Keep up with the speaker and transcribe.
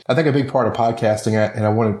I think a big part of podcasting, and I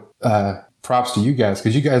want to props to you guys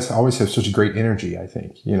because you guys always have such a great energy. I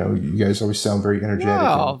think you guys always sound very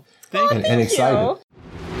energetic and excited.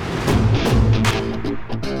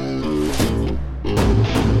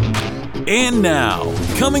 And now,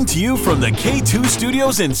 coming to you from the K2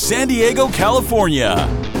 Studios in San Diego, California,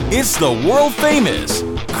 it's the world-famous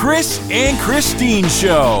Chris and Christine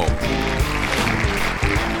Show.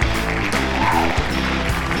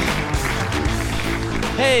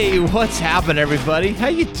 Hey, what's happening, everybody? How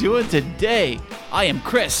you doing today? I am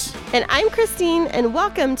Chris. And I'm Christine, and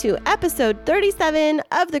welcome to episode 37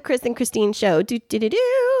 of the Chris and Christine Show.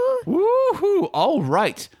 Woohoo! All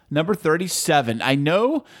right, number 37. I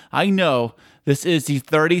know. This is the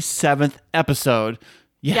 37th episode.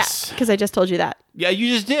 Yes. Yeah, because I just told you that. Yeah,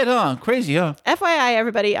 you just did, huh? Crazy, huh? FYI,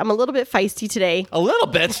 everybody, I'm a little bit feisty today. A little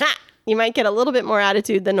bit? You might get a little bit more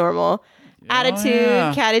attitude than normal.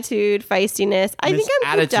 Attitude, catitude, feistiness. I think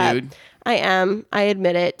I'm cooped up. I am. I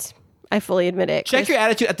admit it. I fully admit it. Check your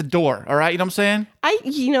attitude at the door, all right? You know what I'm saying?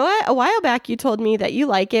 You know what? A while back, you told me that you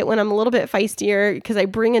like it when I'm a little bit feistier because I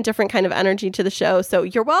bring a different kind of energy to the show. So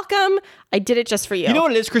you're welcome. I did it just for you. You know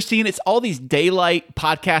what it is, Christine? It's all these daylight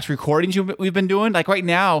podcast recordings we've been doing. Like right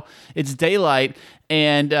now, it's daylight,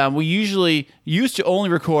 and we usually used to only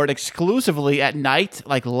record exclusively at night,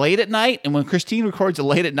 like late at night. And when Christine records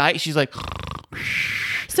late at night, she's like...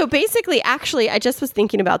 So basically, actually, I just was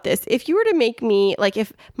thinking about this. If you were to make me, like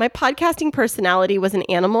if my podcasting personality was an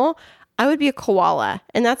animal, I would be a koala.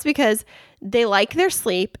 And that's because they like their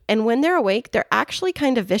sleep. And when they're awake, they're actually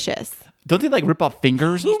kind of vicious. Don't they like rip off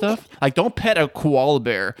fingers and stuff? Like don't pet a koala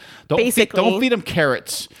bear. Don't feed them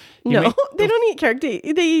carrots. They don't eat carrots. They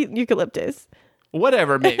eat eucalyptus.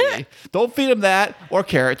 Whatever, maybe. Don't feed them that or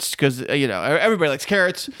carrots because, everybody likes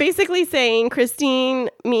carrots. Basically saying, Christine,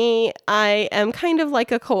 I am kind of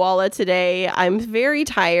like a koala today. I'm very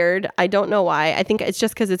tired. I don't know why. I think it's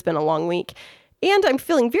just because it's been a long week. And I'm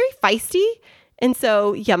feeling very feisty. And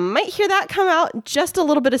so you might hear that come out, just a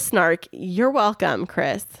little bit of snark. You're welcome,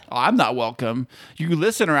 Chris. Oh, I'm not welcome. You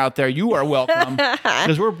listener out there, you are welcome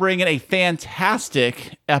because we're bringing a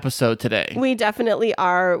fantastic episode today. We definitely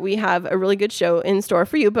are. We have a really good show in store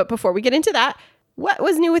for you. But before we get into that, what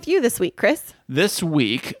was new with you this week, Chris? This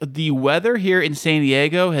week, the weather here in San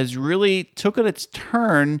Diego has really taken its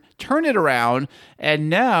turned it around, and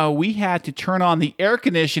now we had to turn on the air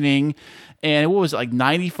conditioning. And what was it, like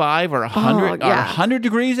 95 or 100 or 100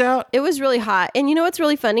 degrees out? It was really hot. And you know what's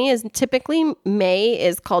really funny is typically May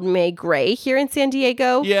is called May gray here in San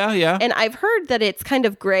Diego. Yeah. And I've heard that it's kind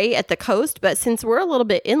of gray at the coast, but since we're a little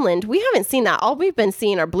bit inland, we haven't seen that. All we've been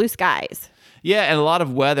seeing are blue skies. Yeah, and a lot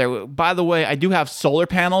of weather. By the way, I do have solar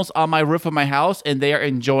panels on my roof of my house, and they are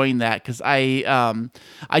enjoying that because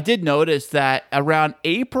I did notice that around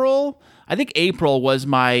April, I think April was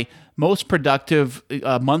my most productive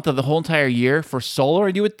month of the whole entire year for solar.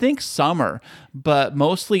 You would think summer, but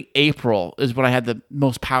mostly April is when I had the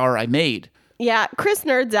most power I made. Yeah, Chris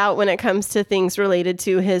nerds out when it comes to things related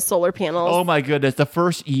to his solar panels. Oh my goodness. The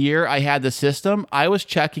first year I had the system, I was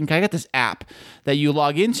checking, I got this app that you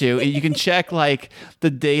log into and you can check like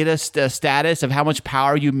the data status of how much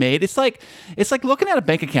power you made. It's like looking at a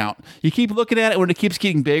bank account. You keep looking at it when it keeps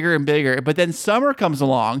getting bigger and bigger, but then summer comes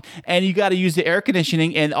along and you got to use the air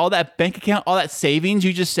conditioning and all that bank account, all that savings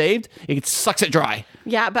you just saved, it sucks it dry.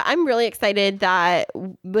 Yeah, but I'm really excited that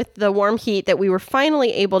with the warm heat that we were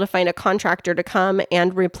finally able to find a contractor to come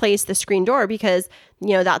and replace the screen door because,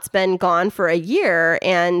 that's been gone for a year.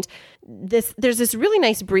 And there's this really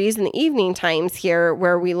nice breeze in the evening times here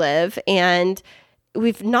where we live. And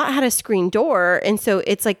we've not had a screen door. And so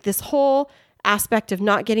it's like this whole aspect of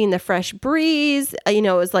not getting the fresh breeze, it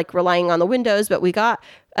was like relying on the windows, but we got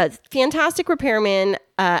a fantastic repairman,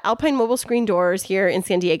 Alpine Mobile Screen Doors here in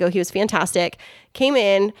San Diego. He was fantastic. Came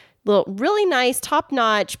in, really nice,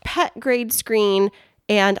 top-notch, pet-grade screen,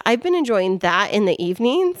 and I've been enjoying that in the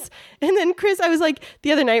evenings. And then, Chris, I was like,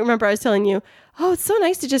 the other night, remember I was telling you, oh, it's so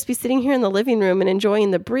nice to just be sitting here in the living room and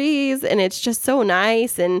enjoying the breeze, and it's just so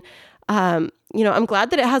nice, and I'm glad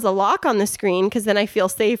that it has a lock on the screen because then I feel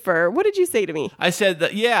safer. What did you say to me? I said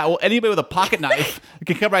that, anybody with a pocket knife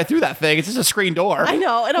can come right through that thing. It's just a screen door. I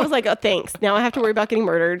know. And I was like, oh, thanks. Now I have to worry about getting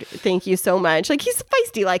murdered. Thank you so much. Like, he's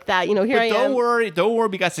feisty like that. Here I am. Don't worry.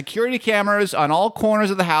 We got security cameras on all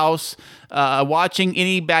corners of the house watching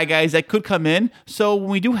any bad guys that could come in. So when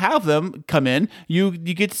we do have them come in, you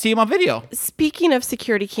get to see them on video. Speaking of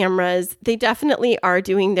security cameras, they definitely are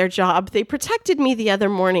doing their job. They protected me the other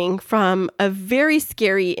morning from a very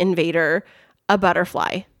scary invader, a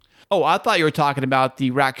butterfly. Oh, I thought you were talking about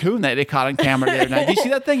the raccoon that it caught on camera the other night. Did you see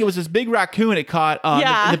that thing? It was this big raccoon it caught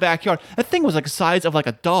in the backyard. That thing was like the size of like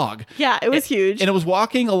a dog. Yeah, it was huge. And it was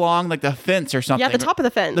walking along like the fence or something. Yeah, the top of the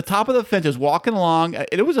fence. The top of the fence was walking along. And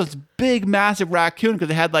it was this big, massive raccoon because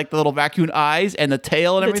it had like the little raccoon eyes and the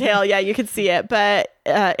tail and everything. The tail, yeah, you could see it. But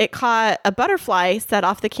it caught a butterfly set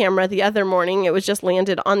off the camera the other morning. It was just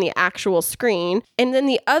landed on the actual screen. And then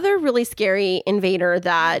the other really scary invader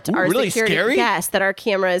that our really security scary? guests that our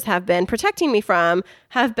cameras have been protecting me from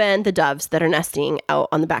have been the doves that are nesting out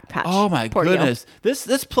on the back patch. Oh my goodness.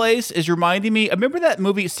 This place is reminding me. Remember that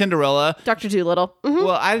movie Cinderella? Dr. Dolittle. Mm-hmm.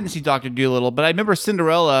 Well, I didn't see Dr. Dolittle, but I remember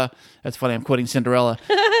Cinderella. That's funny. I'm quoting Cinderella.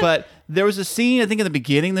 But there was a scene, I think, in the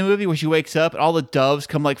beginning of the movie where she wakes up and all the doves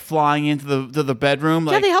come like flying into the bedroom.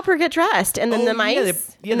 Like, yeah, they help her get dressed. And then the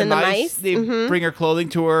mice. The mice. They bring her clothing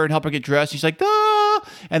to her and help her get dressed. She's like, ah!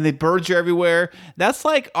 And the birds are everywhere. That's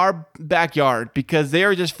like our backyard because they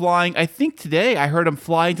are just flying. I think today I heard them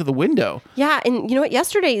fly into the window. Yeah. And you know what?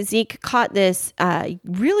 Yesterday, Zeke caught this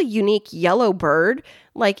really unique yellow bird.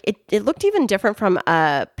 Like it looked even different from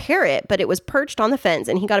a parrot, but it was perched on the fence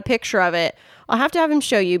and he got a picture of it. I'll have to have him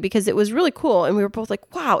show you because it was really cool. And we were both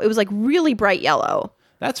like, wow, it was like really bright yellow.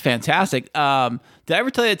 That's fantastic. Did I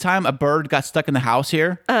ever tell you the time a bird got stuck in the house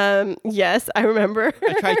here? Yes, I remember.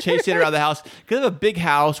 I tried chasing it around the house because I have a big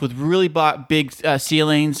house with really big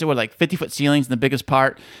ceilings. There were like 50-foot ceilings in the biggest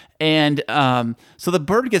part. And so the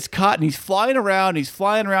bird gets caught and he's flying around. He's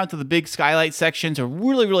flying around to the big skylight sections are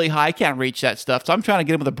really, really high. I can't reach that stuff. So I'm trying to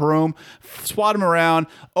get him with a broom, swat him around,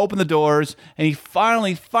 open the doors. And he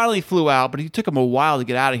finally flew out. But it took him a while to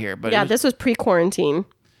get out of here. But yeah, this was pre-quarantine.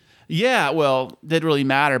 Yeah, well, it didn't really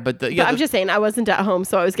matter. But I'm just saying, I wasn't at home,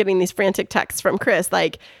 so I was getting these frantic texts from Chris,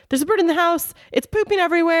 like, there's a bird in the house. It's pooping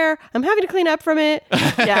everywhere. I'm having to clean up from it.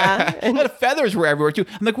 Yeah. And the feathers were everywhere, too.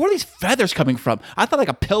 I'm like, where are these feathers coming from? I thought like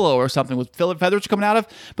a pillow or something with feathers coming out of,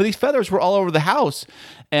 but these feathers were all over the house.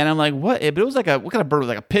 And I'm like, what? But it was like what kind of bird? Was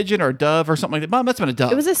it like a pigeon or a dove or something like that? Mom, that's been a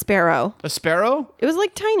dove. It was a sparrow. A sparrow? It was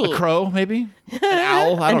like tiny. A crow, maybe? An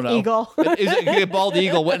owl? I don't know. An eagle. A bald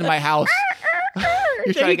eagle went in my house.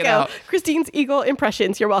 You're there trying you to get go. out. Christine's eagle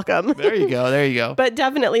impressions. You're welcome. There you go. But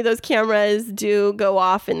definitely those cameras do go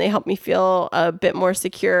off and they help me feel a bit more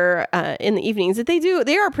secure in the evenings.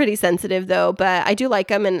 They are pretty sensitive though, but I do like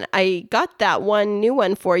them. And I got that one new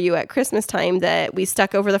one for you at Christmas time that we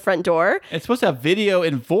stuck over the front door. It's supposed to have video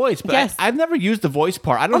and voice, but yes. I've never used the voice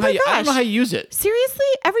part. I don't know how you use it. Seriously?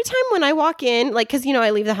 Every time when I walk in, like, cause I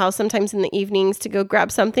leave the house sometimes in the evenings to go grab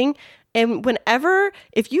something. And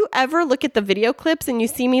if you ever look at the video clips and you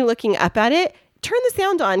see me looking up at it, turn the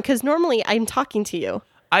sound on because normally I'm talking to you.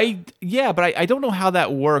 But I don't know how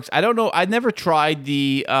that works. I don't know. I never tried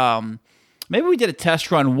the, maybe we did a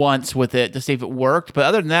test run once with it to see if it worked. But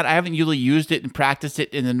other than that, I haven't usually used it and practiced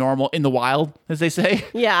it in the wild, as they say.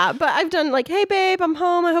 Yeah, but I've done like, hey, babe, I'm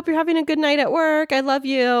home. I hope you're having a good night at work. I love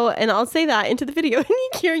you. And I'll say that into the video. And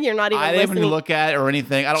you're not even listening. I didn't even look at it or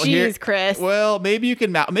anything. I don't hear it. Jeez, Chris. Well, maybe you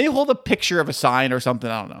can maybe hold a picture of a sign or something.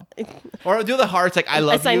 I don't know. Or do the hearts like, I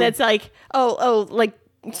love you. A sign that's like, like,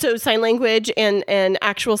 so sign language and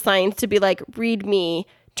actual signs to be like, read me,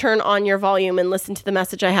 turn on your volume and listen to the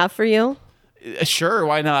message I have for you. Sure,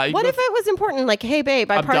 why not? What if it was important? Like, hey,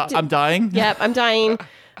 babe, I'm dying. Yep, I'm dying.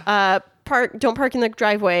 Don't park in the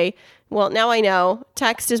driveway. Well, now I know.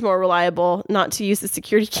 Text is more reliable, not to use the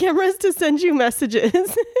security cameras to send you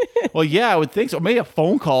messages. Well, yeah, I would think so. Maybe a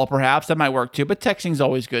phone call, perhaps. That might work too. But texting's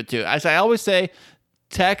always good too. As I always say,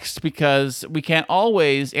 text because we can't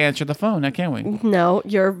always answer the phone, now can we? No,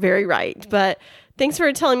 you're very right. But thanks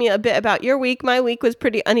for telling me a bit about your week. My week was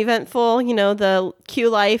pretty uneventful. The Q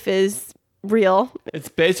life is real. It's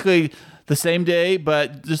basically the same day,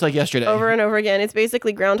 but just like yesterday. Over and over again. It's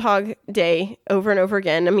basically Groundhog Day over and over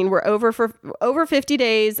again. I mean, we're over 50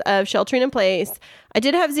 days of sheltering in place. I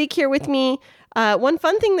did have Zeke here with me. One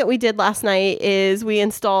fun thing that we did last night is we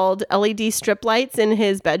installed LED strip lights in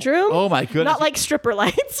his bedroom. Oh my goodness. Not like stripper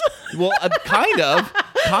lights. Well, kind of.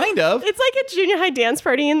 It's like a junior high dance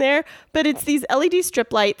party in there, but it's these LED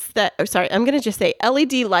strip lights I'm going to just say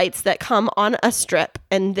LED lights that come on a strip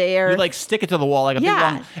and they're... You like stick it to the wall like a big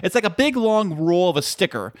long... It's like a big long roll of a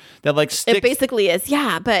sticker that like sticks... It basically is,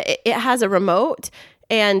 yeah, but it has a remote.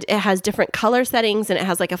 And it has different color settings, and it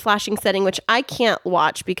has like a flashing setting, which I can't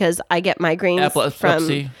watch because I get migraines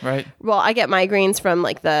epilepsy, right? Well, I get migraines from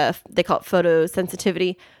like they call it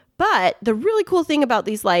photosensitivity. But the really cool thing about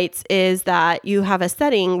these lights is that you have a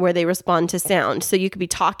setting where they respond to sound. So you could be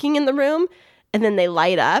talking in the room, and then they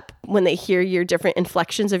light up when they hear your different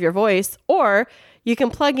inflections of your voice, or you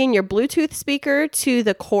can plug in your Bluetooth speaker to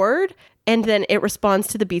the cord and then it responds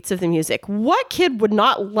to the beats of the music. What kid would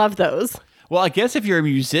not love those? Well, I guess if you're a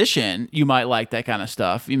musician, you might like that kind of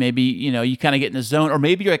stuff. You maybe, you kind of get in the zone, or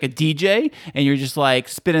maybe you're like a DJ and you're just like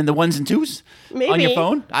spinning the ones and twos on your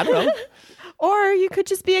phone. I don't know. Or you could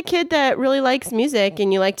just be a kid that really likes music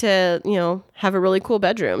and you like to, have a really cool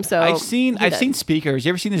bedroom. So I've seen speakers. You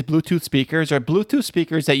ever seen these Bluetooth speakers? Or Bluetooth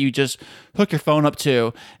speakers that you just hook your phone up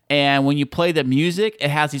to, and when you play the music,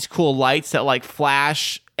 it has these cool lights that like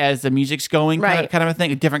flash as the music's going, kind of a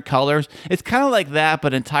thing, different colors. It's kind of like that,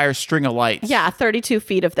 but an entire string of lights. Yeah, 32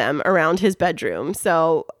 feet of them around his bedroom.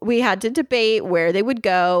 So we had to debate where they would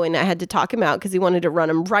go, and I had to talk him out because he wanted to run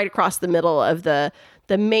them right across the middle of the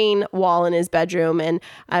main wall in his bedroom. And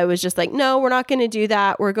I was just like, no, we're not going to do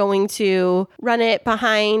that. We're going to run it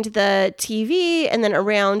behind the TV and then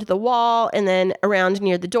around the wall and then around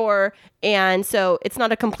near the door. And so it's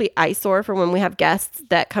not a complete eyesore for when we have guests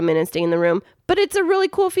that come in and stay in the room, but it's a really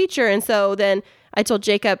cool feature. And so then I told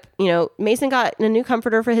Jacob, Mason got a new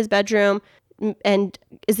comforter for his bedroom, and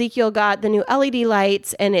Ezekiel got the new LED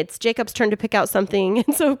lights, and it's Jacob's turn to pick out something.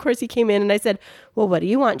 And so, of course, he came in and I said, well, what do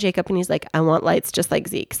you want, Jacob? And he's like, I want lights just like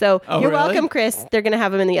Zeke. So you're welcome, Chris. They're going to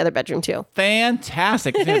have them in the other bedroom too.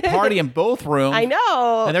 Fantastic. They're going to party in both rooms. I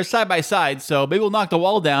know. And they're side by side. So maybe we'll knock the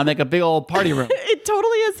wall down, make a big old party room. It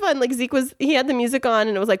totally is fun. Like Zeke he had the music on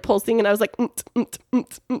and it was like pulsing, and I was like,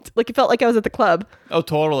 like it felt like I was at the club. Oh,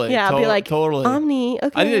 totally. Yeah, I'd be like, totally. Omni,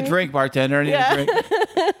 okay. I need a drink, bartender. I need a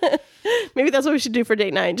drink. Maybe that's what we should do for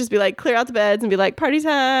date night. Just be like, clear out the beds and be like, party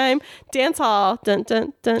time, dance hall, dun,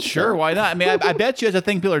 dun, dun. Sure, dun. why not? I mean, I bet you it's a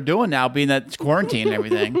thing people are doing now, being that it's quarantine and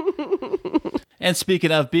everything. And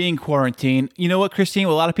speaking of being quarantined, you know what, Christine,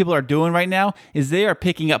 what a lot of people are doing right now is they are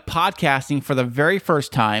picking up podcasting for the very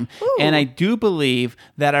first time. Ooh. And I do believe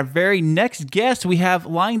that our very next guest we have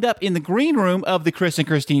lined up in the green room of the Chris and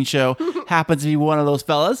Christine show happens to be one of those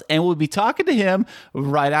fellas, and we'll be talking to him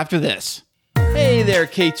right after this. Hey there,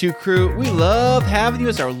 K2 crew. We love having you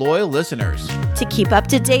as our loyal listeners. To keep up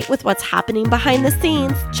to date with what's happening behind the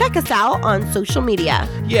scenes, check us out on social media.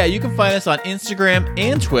 Yeah, you can find us on Instagram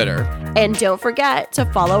and Twitter. And don't forget to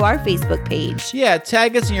follow our Facebook page. Yeah,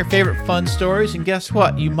 tag us in your favorite fun stories, and guess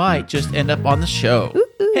what? You might just end up on the show.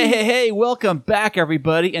 Ooh. Hey, welcome back,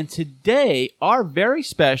 everybody. And today, our very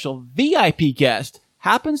special VIP guest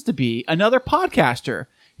happens to be another podcaster.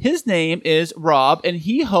 His name is Rob, and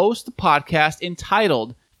he hosts the podcast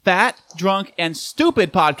entitled Fat, Drunk, and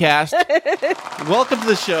Stupid Podcast. Welcome to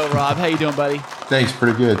the show, Rob. How you doing, buddy? Thanks.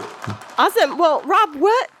 Pretty good. Awesome. Well, Rob,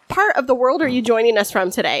 what part of the world are you joining us from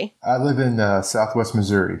today? I live in Southwest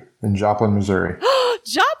Missouri, in Joplin, Missouri.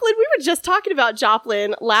 Joplin. We were just talking about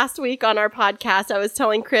Joplin last week on our podcast. I was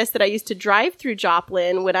telling Chris that I used to drive through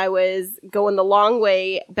Joplin when I was going the long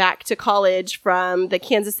way back to college from the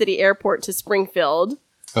Kansas City airport to Springfield.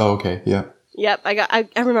 Oh, okay. Yeah. Yep. I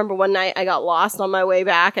remember one night I got lost on my way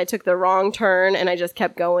back. I took the wrong turn and I just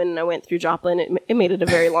kept going, and I went through Joplin. It made it a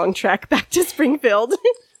very long trek back to Springfield.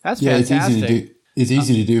 That's fantastic. It's easy to do. It's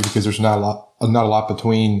easy to do because there's not a lot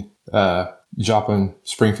between Joplin,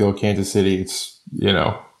 Springfield, Kansas City. It's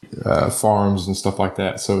farms and stuff like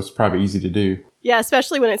that, so it's probably easy to do. Yeah,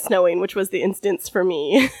 especially when it's snowing, which was the instance for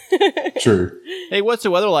me. True. Hey, what's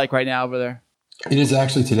the weather like right now over there? It is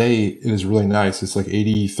actually today. It is really nice. It's like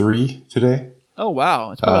 83 today. Oh, wow.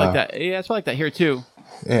 It's probably like that. Yeah, it's probably like that here too.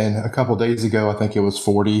 And a couple of days ago, I think it was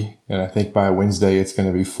 40. And I think by Wednesday, it's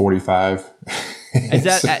going to be 45. Is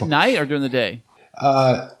that at night or during the day?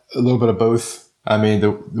 A little bit of both. I mean,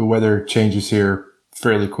 the weather changes here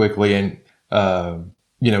fairly quickly. And,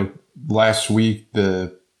 last week, there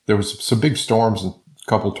was some big storms and a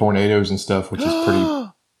couple of tornadoes and stuff, which is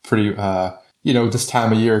pretty, this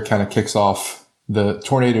time of year kind of kicks off the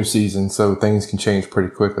tornado season, so things can change pretty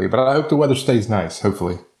quickly. But I hope the weather stays nice,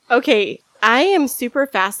 hopefully. Okay, I am super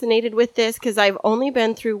fascinated with this because I've only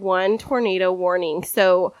been through one tornado warning.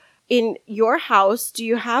 So in your house, do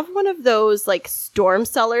you have one of those like storm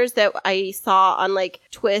cellars that I saw on like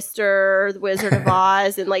Twister, The Wizard of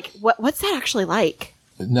Oz, and like what's that actually like?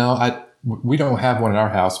 No, we don't have one in our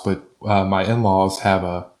house, but my in-laws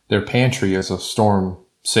have their pantry is a storm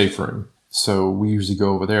safe room. So we usually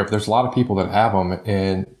go over there, but there's a lot of people that have them,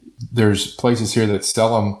 and there's places here that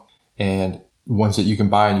sell them, and ones that you can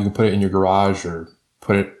buy and you can put it in your garage or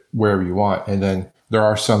put it wherever you want. And then there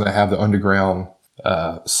are some that have the underground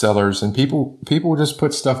cellars, and people just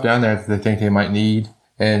put stuff down there that they think they might need.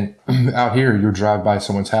 And out here, you'll drive by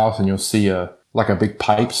someone's house and you'll see a big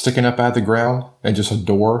pipe sticking up out of the ground and just a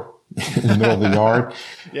door in the middle of the yard.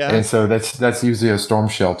 Yeah. And so that's usually a storm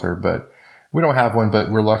shelter, but we don't have one,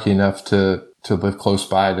 but we're lucky enough to live close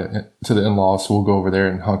by to the in-laws, so we'll go over there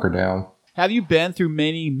and hunker down. Have you been through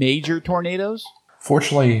many major tornadoes?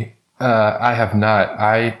 Fortunately, I have not.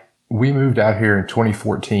 We moved out here in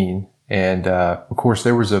 2014, and of course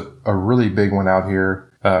there was a really big one out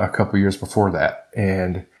here a couple years before that.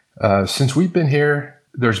 And since we've been here,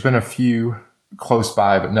 there's been a few close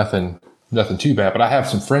by, but nothing too bad. But I have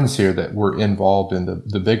some friends here that were involved in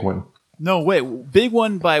the big one. No, wait, big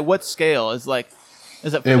one by what scale? Is it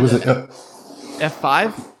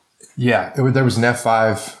F5? Yeah, there was an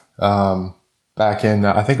F5 back in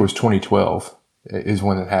I think it was 2012 is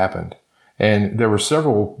when it happened, and there were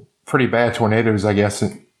several pretty bad tornadoes, I guess,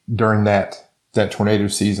 during that tornado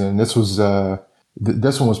season. This was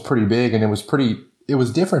this one was pretty big, and it was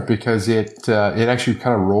different because it actually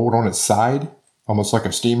kind of rolled on its side, almost like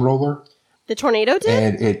a steamroller. The tornado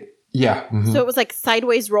did? And yeah. Mm-hmm. So it was like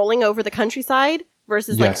sideways rolling over the countryside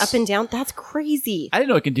versus Yes. like up and down? That's crazy. I didn't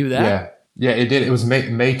know it could do that. Yeah, it did. It was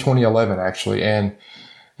May 2011 actually, and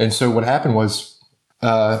so what happened was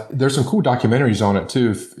there's some cool documentaries on it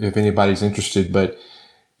too, if anybody's interested. But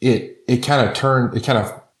it kind of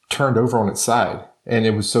turned over on its side, and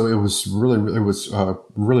it was really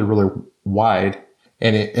wide,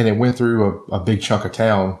 and it went through a big chunk of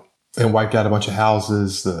town and wiped out a bunch of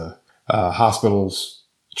houses, the hospitals,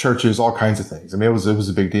 churches, all kinds of things. I mean, it was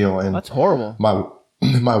a big deal. And That's horrible.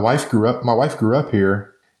 my wife grew up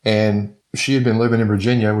here, and she had been living in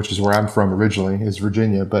Virginia, which is where I'm from originally, is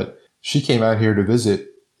Virginia. But she came out here to visit,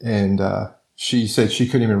 and she said she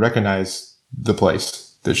couldn't even recognize the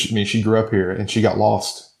place. She grew up here, and she got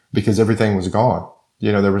lost because everything was gone.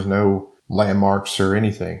 There was no landmarks or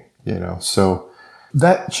anything. So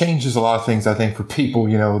that changes a lot of things, I think, for people.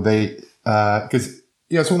 Because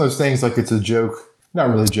it's one of those things, like it's a joke, not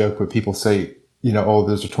really a joke, but people say, oh,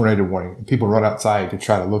 there's a tornado warning, and people run outside to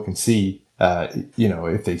try to look and see,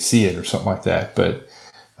 if they see it or something like that. But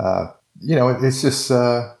it's just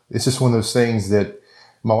one of those things that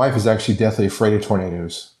my wife is actually deathly afraid of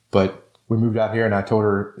tornadoes. But we moved out here, and I told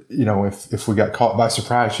her, if we got caught by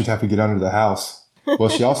surprise, she'd have to get under the house. Well,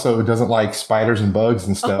 she also doesn't like spiders and bugs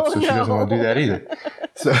and stuff, so she doesn't want to do that either.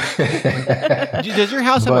 So, Does your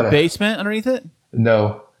house have a basement underneath it?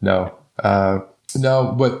 No. But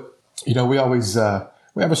we always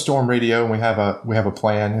we have a storm radio, and we have a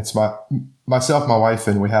plan. It's myself, my wife,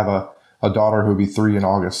 and we have a daughter who will be 3 in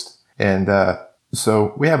August, and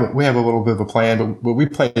so we have a little bit of a plan, but we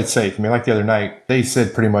play it safe. I mean, like the other night, they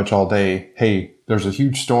said pretty much all day, "Hey, there's a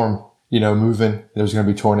huge storm, moving. There's going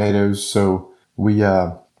to be tornadoes." So we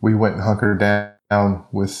went and hunkered down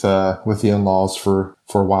with the in-laws for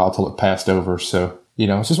a while till it passed over. So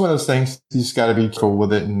it's just one of those things. You just got to be cool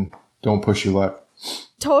with it and don't push your luck.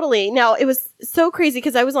 Totally. Now, it was so crazy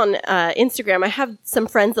because I was on Instagram. I have some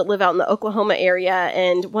friends that live out in the Oklahoma area,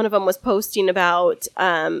 and one of them was posting about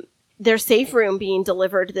their safe room being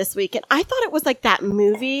delivered this week. And I thought it was like that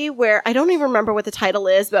movie where I don't even remember what the title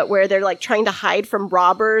is, but where they're like trying to hide from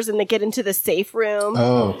robbers and they get into the safe room.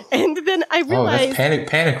 Oh. And then I realized. That's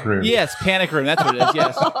Panic Room. Yes, Panic Room. That's what it is.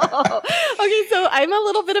 Yes. Okay, so I'm a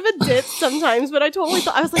little bit of a ditz sometimes, but I totally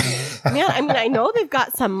thought, I was like, man, I mean, I know they've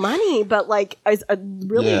got some money, but like, is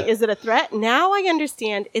it a threat? Now I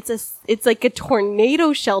understand it's like a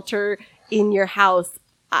tornado shelter in your house.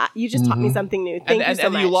 You just taught me something new. Thank you so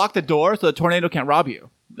much. And you lock the door so the tornado can't rob you.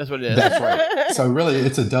 That's what it is. That's right. So really,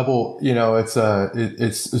 it's a double. It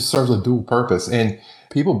serves a dual purpose. And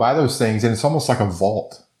people buy those things, and it's almost like a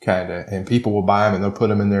vault kind of. And people will buy them, and they'll put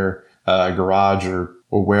them in their garage or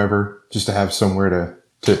wherever, just to have somewhere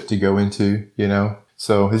to go into.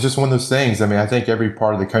 So it's just one of those things. I mean, I think every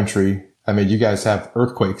part of the country. I mean, you guys have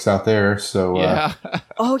earthquakes out there, so yeah.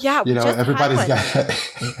 Oh yeah, everybody's got.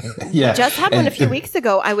 Yeah, just had one a few weeks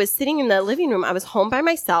ago. I was sitting in the living room. I was home by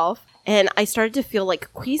myself, and I started to feel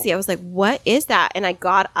like queasy. I was like, "What is that?" And I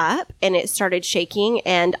got up, and it started shaking,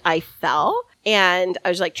 and I fell. And I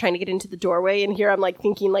was like trying to get into the doorway, and here I'm like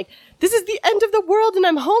thinking like, "This is the end of the world, and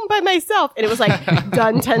I'm home by myself." And it was like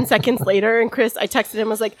done 10 seconds later. And Chris, I texted him,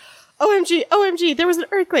 I was like, OMG, there was an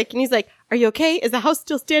earthquake. And he's like, "Are you okay? Is the house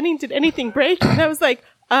still standing? Did anything break?" And I was like,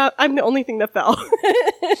 I'm the only thing that fell.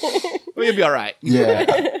 Well, you'll be all right. Yeah.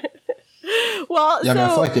 Well, yeah, I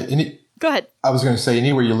feel like go ahead. I was going to say,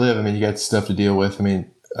 anywhere you live, I mean, you got stuff to deal with. I mean,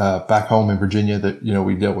 back home in Virginia, that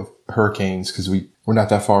we dealt with hurricanes because we're not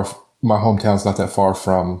that far. My hometown's not that far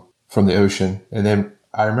from the ocean. And then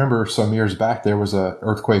I remember some years back there was a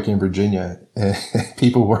earthquake in Virginia, and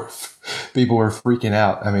people were freaking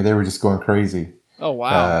out. I mean, they were just going crazy. Oh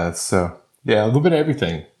wow! So yeah, a little bit of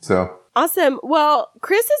everything. So Awesome. Well,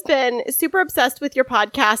 Chris has been super obsessed with your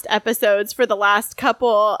podcast episodes for the last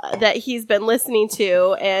couple that he's been listening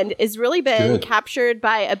to and has really been captured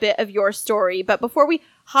by a bit of your story. But before we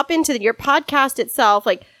hop into your podcast itself,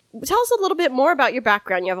 like, tell us a little bit more about your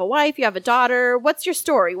background. You have a wife, you have a daughter. What's your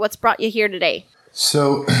story? What's brought you here today?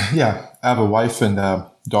 So, yeah, I have a wife and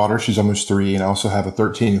a daughter. She's almost 3. And I also have a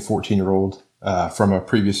 13 and 14-year-old from a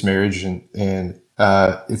previous marriage. And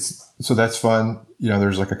so that's fun. You know,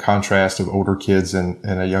 there's like a contrast of older kids and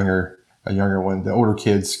a younger one. The older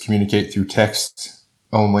kids communicate through text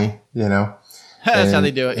only, you know. That's how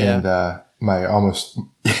they do it. And my almost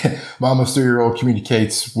 3-year-old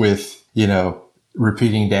communicates with, you know,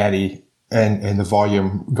 repeating daddy and the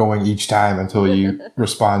volume going each time until you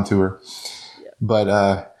respond to her. Yep.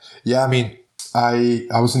 But yeah, I mean, I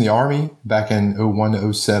was in the Army back in 01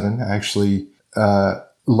 to 07. Actually,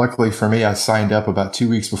 luckily for me, I signed up about 2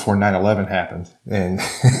 weeks before 9/11 happened, and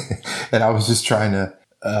and I was just trying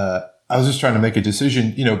to make a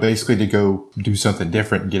decision, you know, basically to go do something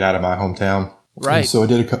different and get out of my hometown. Right. And so I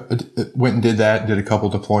went and did that, did a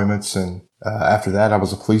couple deployments, and after that, I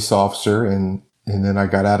was a police officer, and then I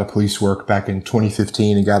got out of police work back in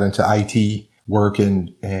 2015 and got into IT work,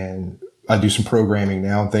 and I do some programming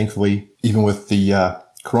now. And thankfully, even with the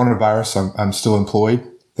coronavirus, I'm still employed.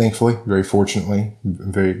 Thankfully, very fortunately,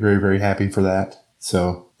 I'm very, very, very happy for that.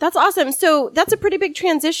 So that's awesome. So that's a pretty big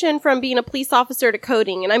transition from being a police officer to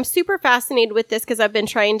coding. And I'm super fascinated with this because I've been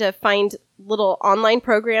trying to find little online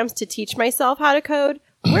programs to teach myself how to code.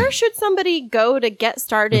 Where should somebody go to get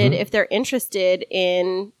started if they're interested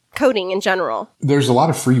in coding in general? There's a lot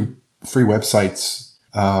of free websites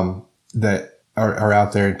that are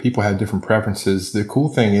out there, and people have different preferences. The cool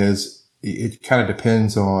thing is, it kind of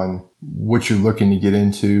depends on what you're looking to get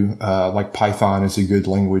into. Like Python is a good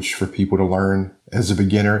language for people to learn as a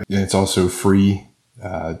beginner, and it's also free.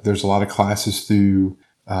 There's a lot of classes through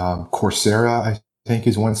Coursera, I think,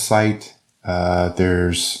 is one site.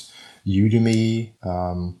 There's Udemy.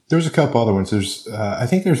 There's a couple other ones. I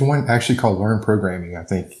think there's one actually called Learn Programming, I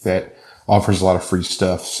think, that offers a lot of free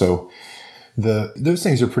stuff. So those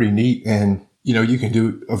things are pretty neat, and you know, you can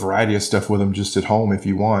do a variety of stuff with them just at home if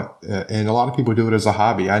you want. And a lot of people do it as a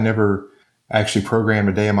hobby. I never actually programmed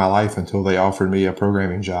a day in my life until they offered me a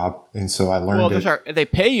programming job. And so I learned it. Well, they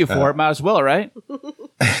pay you for it, might as well, right?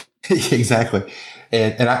 Exactly.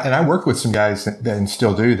 And I work with some guys that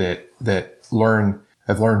still do that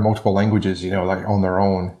have learned multiple languages, you know, like on their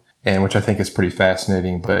own, and which I think is pretty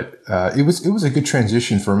fascinating. But it was a good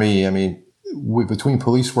transition for me. I mean, between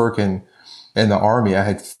police work and the Army, I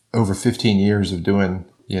had over 15 years of doing,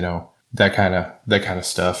 you know, that kind of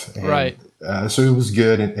stuff. And, right. So it was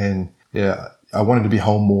good. And yeah, I wanted to be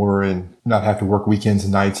home more and not have to work weekends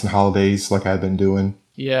and nights and holidays like I've been doing.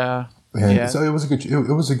 Yeah. And so it was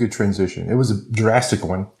a good transition. It was a drastic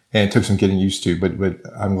one, and it took some getting used to, but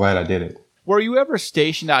I'm glad I did it. Were you ever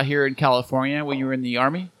stationed out here in California when you were in the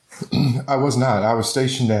Army? I was not. I was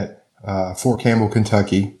stationed at Fort Campbell,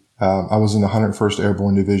 Kentucky. I was in the 101st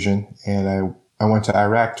Airborne Division, and I went to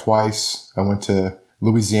Iraq twice. I went to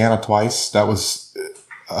Louisiana twice. That was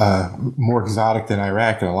more exotic than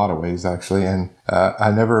Iraq in a lot of ways, actually. And I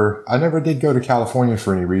never did go to California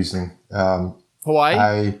for any reason.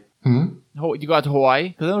 Hawaii? You got to Hawaii?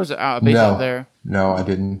 Because there was a base out there. No, I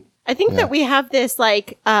didn't. I think that we have this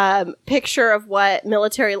like picture of what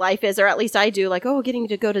military life is, or at least I do, like, oh, getting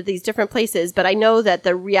to go to these different places. But I know that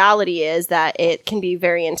the reality is that it can be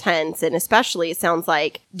very intense. And especially it sounds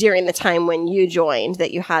like during the time when you joined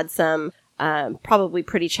that you had some probably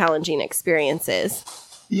pretty challenging experiences.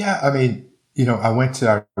 Yeah. I mean, you know, I went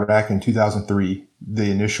to Iraq in 2003,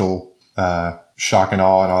 the initial shock and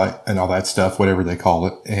awe and all that stuff, whatever they call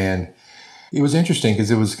it. And it was interesting because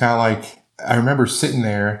it was kind of like, I remember sitting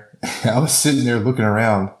there. I was sitting there looking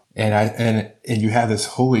around, and you have this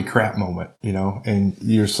holy crap moment, you know, and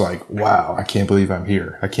you're just like, wow, I can't believe I'm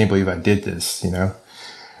here. I can't believe I did this, you know.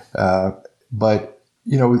 But,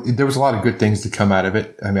 you know, there was a lot of good things to come out of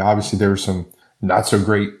it. I mean, obviously there were some not so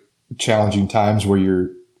great, challenging times where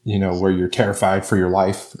you're terrified for your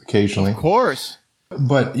life occasionally. Of course.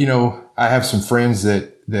 But, you know, I have some friends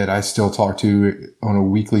that I still talk to on a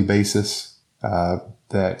weekly basis,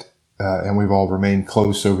 and we've all remained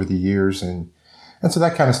close over the years. And so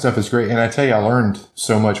that kind of stuff is great. And I tell you, I learned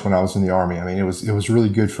so much when I was in the Army. I mean, it was really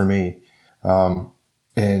good for me.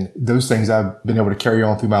 And those things I've been able to carry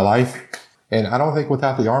on through my life. And I don't think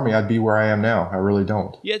without the Army, I'd be where I am now. I really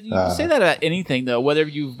don't. Yeah, you can say that about anything, though, whether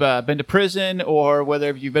you've been to prison or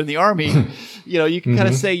whether you've been in the Army. You know, you can kind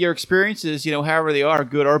of say your experiences, you know, however they are,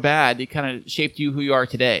 good or bad, they kind of shaped you who you are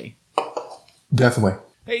today. Definitely.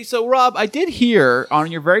 Hey, so Rob, I did hear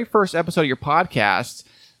on your very first episode of your podcast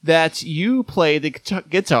that you play the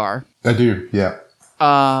guitar. I do, yeah.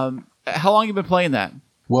 How long have you been playing that?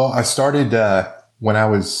 Well, I started when I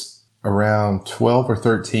was around 12 or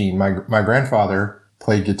 13. My grandfather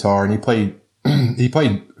played guitar, and he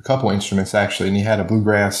played a couple instruments actually, and he had a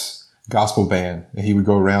bluegrass gospel band, and he would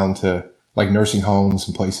go around to like nursing homes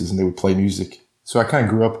and places, and they would play music. So I kind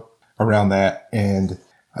of grew up around that, and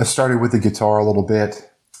I started with the guitar a little bit,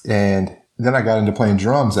 and then I got into playing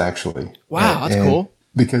drums actually. Wow, that's cool.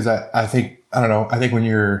 Because I think when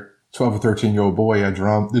you're 12 or 13-year-old boy,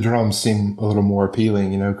 the drums seem a little more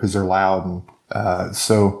appealing, because they're loud. And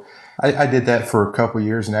so I did that for a couple of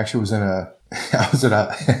years, and actually I was in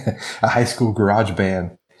a high school garage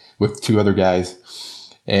band with two other guys,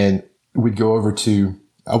 and we'd go over to,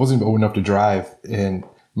 I wasn't old enough to drive, and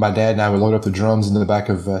my dad and I would load up the drums into the back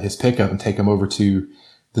of his pickup and take them over to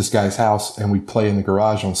this guy's house, and we'd play in the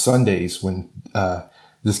garage on Sundays when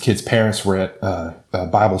this kid's parents were at a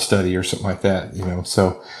Bible study or something like that,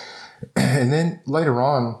 So, and then later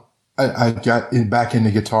on, I got back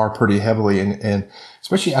into guitar pretty heavily, and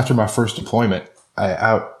especially after my first deployment,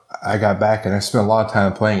 I got back and I spent a lot of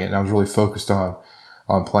time playing it, and I was really focused on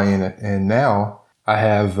playing it. And now I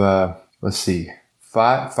have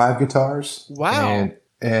five guitars. Wow.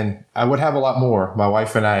 And I would have a lot more. My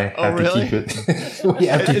wife and I have to keep it. We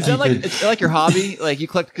have to is that like your hobby? Like you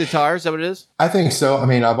collect guitars? Is that what it is? I think so. I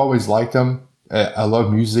mean, I've always liked them. I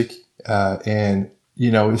love music. And,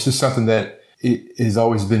 it's just something that it has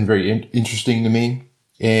always been very interesting to me.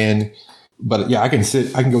 But yeah, I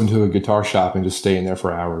can go into a guitar shop and just stay in there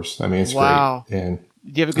for hours. I mean, it's wow. Great. And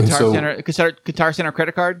do you have a Guitar Center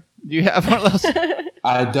credit card? Do you have one of those?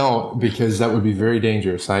 I don't, because that would be very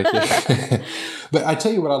dangerous. But I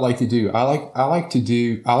tell you what I like to do. I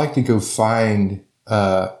like to go find,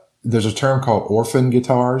 there's a term called orphan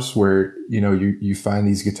guitars where, you find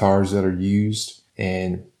these guitars that are used,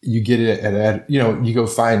 and you get it at you go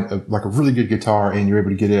find a really good guitar, and you're able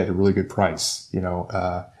to get it at a really good price.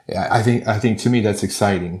 I think to me that's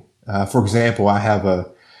exciting. For example, I have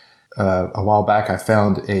a while back I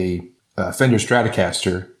found a Fender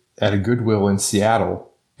Stratocaster at a Goodwill in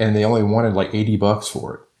Seattle, and they only wanted like $80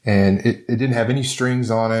 for it. And it didn't have any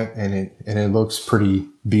strings on it, and it looks pretty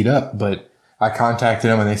beat up. But I contacted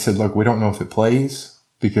them, and they said, "Look, we don't know if it plays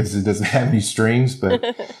because it doesn't have any strings." But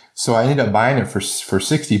so I ended up buying it for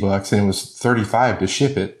 $60, and it was $35 to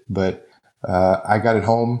ship it. But I got it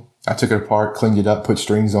home, I took it apart, cleaned it up, put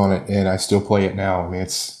strings on it, and I still play it now. I mean,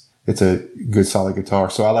 it's a good solid guitar.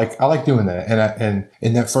 So I like doing that. And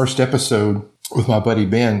in that first episode with my buddy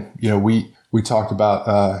Ben, we talked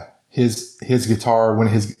about his guitar, when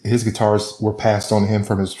his guitars were passed on to him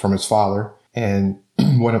from his father. And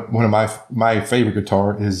one of my favorite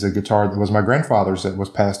guitar is a guitar that was my grandfather's that was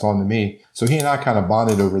passed on to me. So he and I kind of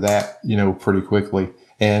bonded over that, pretty quickly.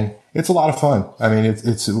 And it's a lot of fun. I mean,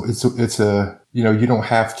 it's a, you don't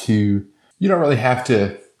really have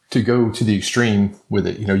to go to the extreme with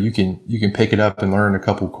it. You can pick it up and learn a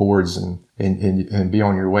couple chords and be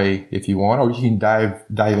on your way if you want, or you can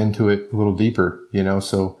dive into it a little deeper,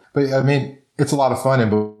 so. But I mean, it's a lot of fun.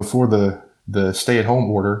 And before the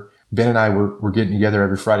stay-at-home order, Ben and I were getting together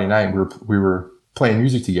every Friday night. We were playing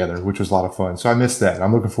music together, which was a lot of fun. So I missed that.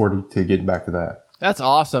 I'm looking forward to getting back to that. That's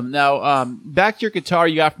awesome. Now, back to your guitar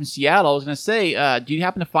you got from Seattle. I was going to say, do you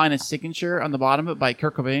happen to find a signature on the bottom of it by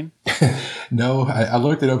Kurt Cobain? No, I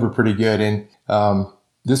looked it over pretty good. And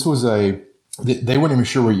this was they weren't even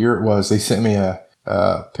sure what year it was. They sent me a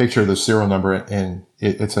picture of the serial number, and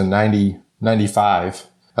it's a 95.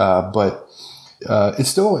 But it's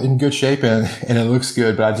still in good shape, and it looks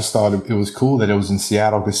good. But I just thought it was cool that it was in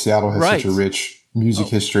Seattle, because Seattle has such a rich music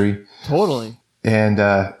history. Totally. And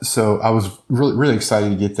so I was really, really excited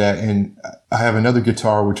to get that. And I have another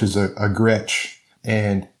guitar, which is a Gretsch.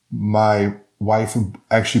 And my wife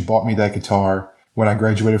actually bought me that guitar when I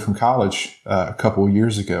graduated from college a couple of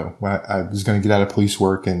years ago, when I was going to get out of police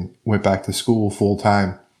work and went back to school full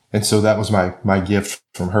time. And so that was my gift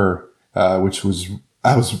from her, which was,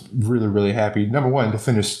 I was really, really happy. Number one, to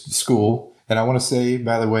finish school. And I want to say,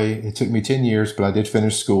 by the way, it took me 10 years, but I did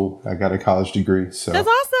finish school. I got a college degree. So that's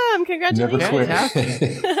awesome. Congratulations. Never quit.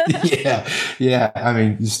 Yeah. I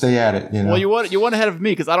mean, you stay at it, Well, you went ahead of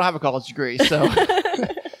me because I don't have a college degree. So,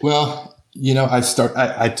 well,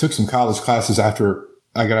 I took some college classes after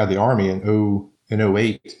I got out of the Army in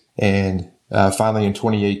 08. And finally in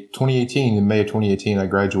 2018, in May of 2018, I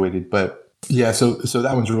graduated. But yeah, so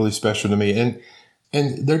that one's really special to me.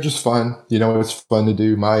 And they're just fun. It's fun to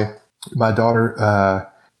do. My daughter,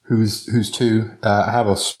 who's 2, I have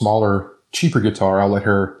a smaller, cheaper guitar. I'll let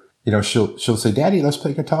her she'll say, "Daddy, let's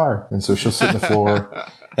play guitar." And so she'll sit on the floor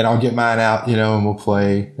and I'll get mine out, and we'll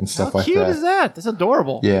play and stuff like that. How cute is that? That's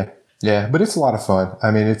adorable. Yeah. Yeah. But it's a lot of fun.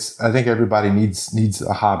 I mean, I think everybody needs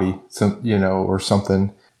a hobby, or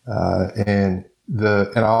something. And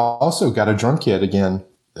I also got a drum kit again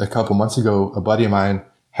a couple months ago. A buddy of mine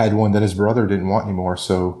had one that his brother didn't want anymore.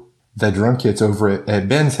 So that drum kit's over at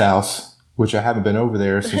Ben's house, which I haven't been over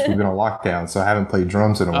there since we've been on lockdown. So I haven't played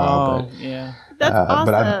drums in a while. But yeah. That's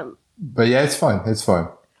awesome. But yeah, it's fun. It's fun.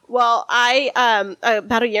 Well, I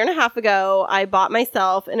about a year and a half ago, I bought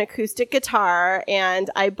myself an acoustic guitar, and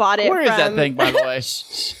I bought it. Where is that thing, by the way?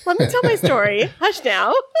 Let me tell my story. Hush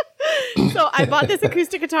now. So I bought this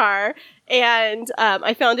acoustic guitar, and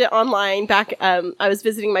I found it online back. I was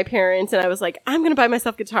visiting my parents, and I was like, I'm going to buy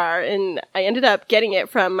myself a guitar, and I ended up getting it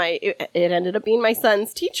from it ended up being my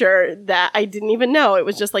son's teacher that I didn't even know. It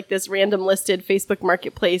was just like this random listed Facebook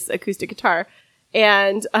Marketplace acoustic guitar,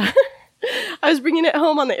 and I was bringing it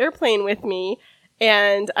home on the airplane with me,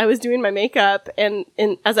 and I was doing my makeup, and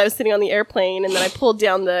as I was sitting on the airplane, and then I pulled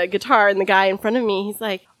down the guitar, and the guy in front of me, he's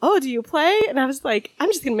like, "Oh, do you play?" And I was like, I'm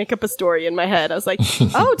just going to make up a story in my head. I was like,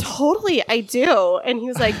 "Oh, totally, I do." And he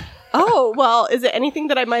was like, "Oh, well, is it anything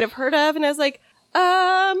that I might have heard of?" And I was like,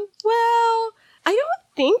 well, I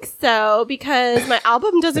don't think so, because my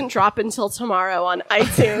album doesn't drop until tomorrow on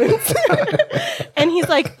iTunes. And he's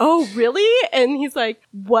like, "Oh, really?" And he's like,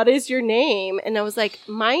 "What is your name?" And I was like,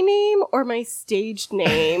 "My name or my stage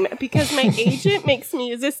name?" Because my agent makes me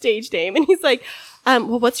use a stage name. And he's like,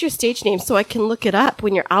 "Well, what's your stage name so I can look it up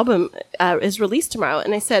when your album is released tomorrow?"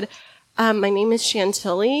 And I said, "My name is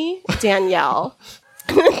Chantilly Danielle."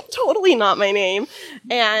 Totally not my name.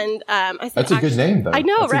 And I said, "That's a good name, though." I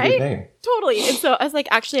know, That's right? a good name. Totally. And so I was like,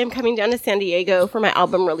 "Actually, I'm coming down to San Diego for my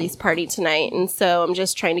album release party tonight. And so I'm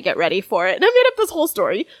just trying to get ready for it." And I made up this whole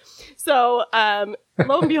story. So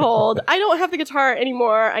lo and behold, I don't have the guitar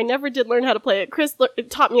anymore. I never did learn how to play it. Chris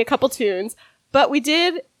taught me a couple tunes. But we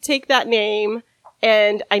did take that name,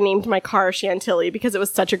 and I named my car Chantilly because it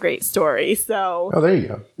was such a great story. So there you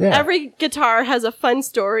go. Yeah. Every guitar has a fun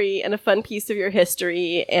story and a fun piece of your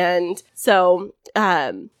history. And so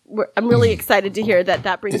I'm really excited to hear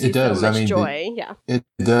that brings you so much joy. Yeah, it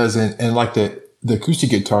does. And like the acoustic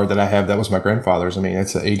guitar that I have, that was my grandfather's. I mean,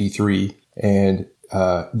 it's an 83. And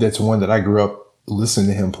that's one that I grew up listening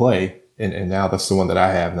to him play. And now that's the one that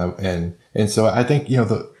I have. And so I think,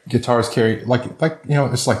 the guitars carry like,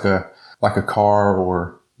 it's like a car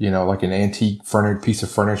or, like an antique piece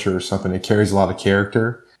of furniture or something. It carries a lot of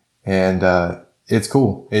character, and it's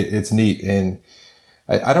cool. It's neat. And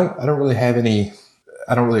I don't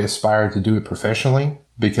really aspire to do it professionally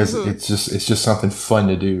because it's just something fun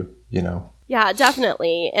to do, Yeah,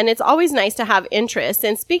 definitely. And it's always nice to have interests.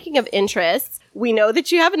 And speaking of interests, we know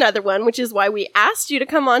that you have another one, which is why we asked you to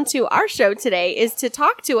come on to our show today, is to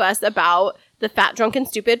talk to us about the Fat, Drunk, and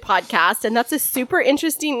Stupid podcast. And that's a super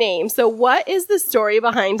interesting name. So what is the story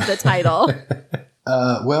behind the title?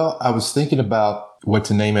 Well, I was thinking about what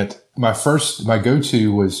to name it. My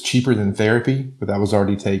go-to was Cheaper Than Therapy, but that was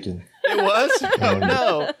already taken. It was? Oh,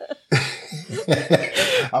 no.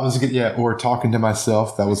 Or Talking to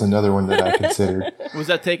Myself. That was another one that I considered. Was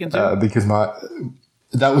that taken too? Because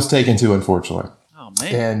that was taken too, unfortunately. Oh,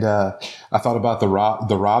 man. And I thought about the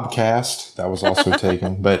Rob cast. That was also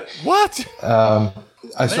taken. But what?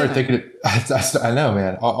 I started thinking. I know,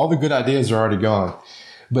 man. All the good ideas are already gone.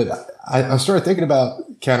 But I started thinking about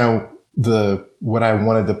kind of what I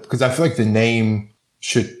wanted to, because I feel like the name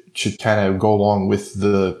should kind of go along with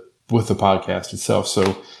the podcast itself.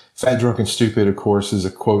 So Fat, Drunk, and Stupid, of course, is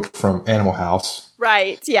a quote from Animal House.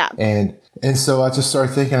 Right. Yeah. And so I just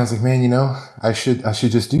started thinking, I was like, man, I should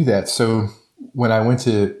just do that. So when I went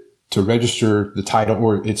to register the title,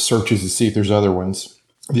 or it searches to see if there's other ones,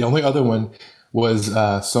 the only other one was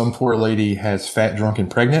Some Poor Lady Has Fat, Drunk, and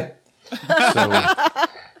Pregnant. So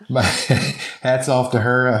my hats off to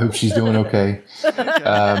her. I hope she's doing okay.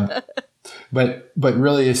 But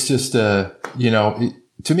really, it's just to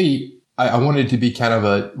me, I wanted it to be kind of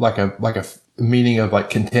a meaning of like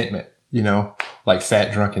contentment, like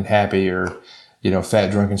Fat, Drunk, and Happy, or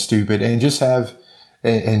Fat, Drunk, and Stupid, and just have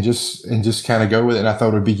and just kind of go with it. And I thought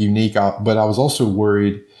it would be unique, but I was also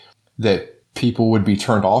worried that people would be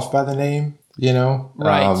turned off by the name,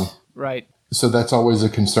 Right. So that's always a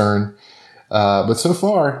concern. But so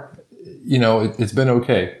far, it's been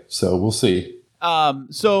okay. So we'll see.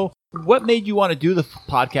 So what made you want to do the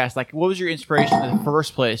podcast? Like, what was your inspiration in the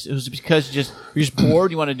first place? It was because you're just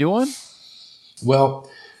bored. You want to do one? Well,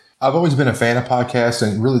 I've always been a fan of podcasts,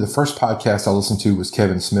 and really the first podcast I listened to was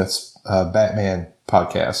Kevin Smith's Batman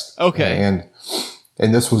podcast. Okay.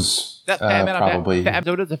 And this was That Fat Man probably. on Batman.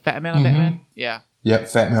 So it is a Fat Man on Batman? Yeah. Yep,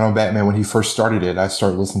 Fat Man on Batman. When he first started it, I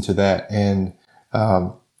started listening to that, and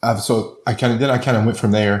so I kind of went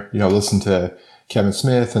from there. Listened to Kevin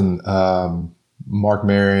Smith and Mark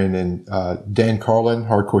Maron and Dan Carlin,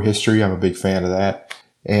 Hardcore History. I'm a big fan of that,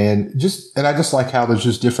 and I just like how there's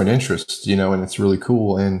just different interests, and it's really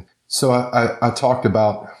cool. And so I talked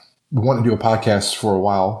about wanting to do a podcast for a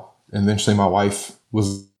while, and eventually my wife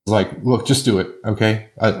was like, "Look, just do it, okay?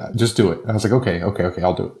 Just do it." And I was like, "Okay,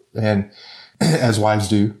 I'll do it." And as wives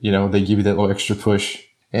do, they give you that little extra push.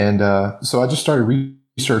 And so I just started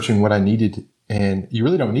researching what I needed, and you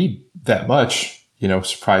really don't need that much,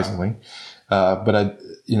 surprisingly. But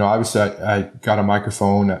obviously I got a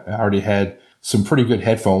microphone. I already had some pretty good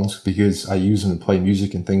headphones because I use them to play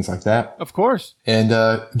music and things like that. Of course. And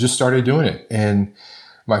just started doing it. And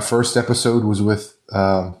my first episode was with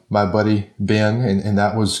my buddy Ben, and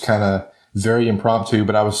that was kind of very impromptu,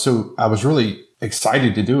 but I was really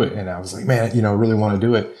excited to do it. And I was like, man, I really want to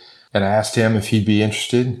do it. And I asked him if he'd be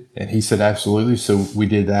interested, and he said absolutely. So we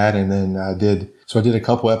did that. And then I did a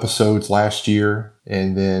couple episodes last year,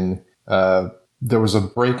 and then there was a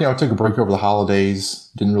break. I took a break over the holidays,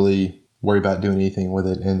 didn't really worry about doing anything with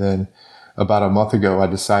it. And then about a month ago, I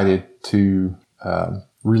decided to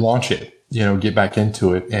relaunch it, get back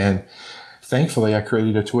into it. And thankfully I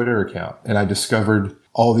created a Twitter account, and I discovered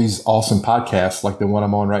all these awesome podcasts like the one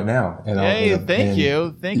I'm on right now. And thank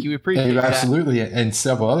you. We appreciate that. Absolutely. And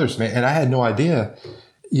several others, man. And I had no idea,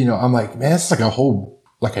 I'm like, man, it's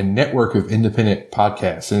like a network of independent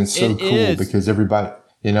podcasts. And it's so cool because everybody,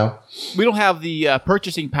 we don't have the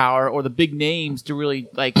purchasing power or the big names to really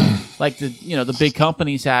like the big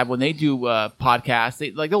companies have when they do podcasts.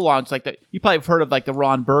 They'll launch you probably have heard of the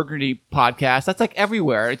Ron Burgundy podcast. That's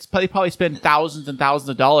everywhere. They probably spend thousands and thousands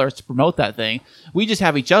of dollars to promote that thing. We just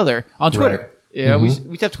have each other on Twitter. Right. We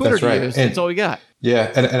just have Twitter to use. That's all we got.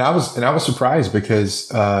 Yeah, and I was surprised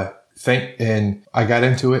because and I got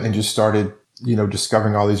into it and just started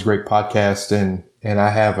discovering all these great podcasts, and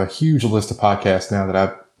I have a huge list of podcasts now that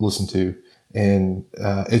I've listened to. And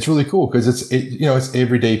it's really cool because it's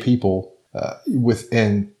everyday people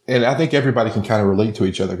and I think everybody can kind of relate to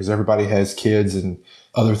each other because everybody has kids and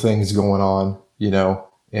other things going on,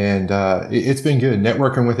 and it's been good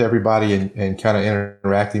networking with everybody and kind of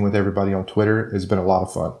interacting with everybody on Twitter has been a lot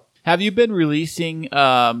of fun. Have you been releasing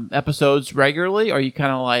episodes regularly? Or are you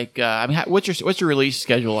kind of like what's your release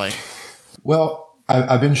schedule like? Well,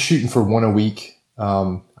 I've been shooting for one a week.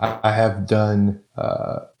 I have done.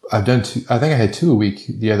 I've done two. I think I had two a week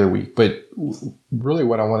the other week, but really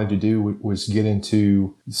what I wanted to do was get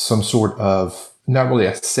into some sort of, not really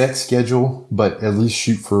a set schedule, but at least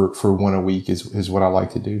shoot for one a week is what I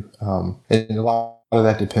like to do. And a lot of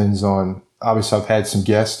that depends on, obviously I've had some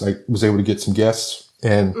guests, I was able to get some guests,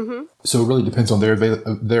 and so it really depends on their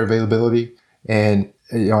availability. And,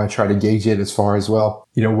 I try to gauge it as far as, what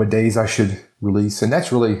days I should release. And I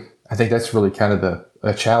think that's really kind of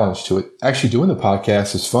a challenge to it. Actually doing the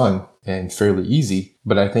podcast is fun and fairly easy,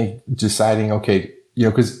 but I think deciding, okay,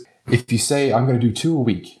 because if you say I'm going to do two a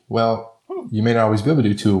week, well, you may not always be able to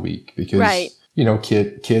do two a week because, right.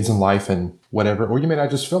 Kids and life and whatever, or you may not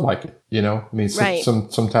just feel like it, right.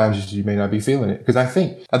 Sometimes you may not be feeling it. Because I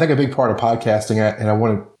think a big part of podcasting, and I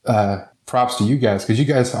want to, props to you guys, because you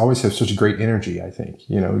guys always have such great energy. I think,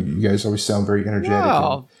 you guys always sound very energetic.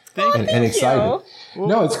 Wow. And excited.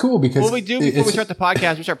 No, it's cool because what we do before we start the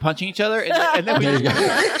podcast, we start punching each other, and then we. There you go.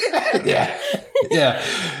 Yeah.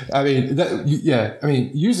 I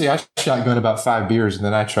mean, usually I shotgun about 5 beers and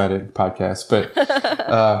then I try to podcast. But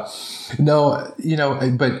no,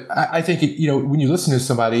 but I think when you listen to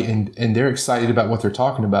somebody and they're excited about what they're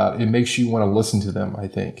talking about, it makes you want to listen to them. I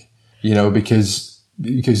think because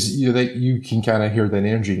you can kind of hear that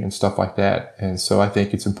energy and stuff like that, and so I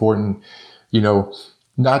think it's important,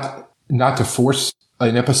 not to force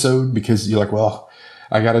an episode because you're like, well,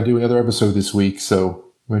 I got to do another episode this week, so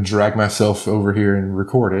I'm going to drag myself over here and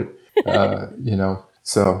record it,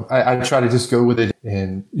 So I try to just go with it,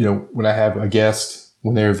 and when I have a guest,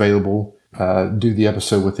 when they're available, do the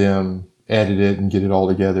episode with them, edit it, and get it all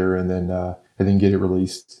together, and then get it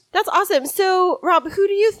released. That's awesome. So, Rob, who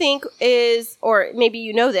do you think is, or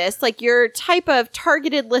maybe this, like your type of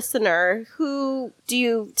targeted listener? Who do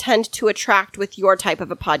you tend to attract with your type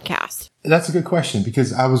of a podcast? That's a good question,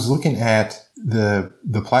 because I was looking at the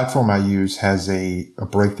platform I use has a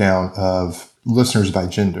breakdown of listeners by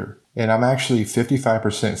gender. And I'm actually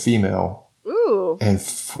 55% female. Ooh. And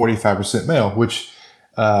 45% male, which...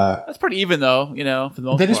 that's pretty even, though, for the most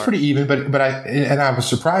part. That is pretty even, but I was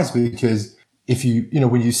surprised because... If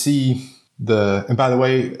when you see and by the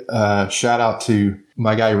way, shout out to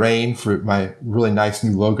my guy Rain for my really nice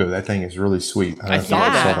new logo. That thing is really sweet. I don't know if you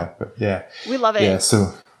guys saw that, but yeah. We love it. Yeah,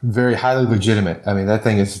 so very highly legitimate. I mean, that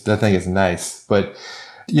thing is nice. But,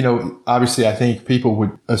 obviously I think people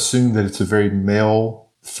would assume that it's a very male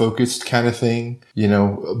focused kind of thing,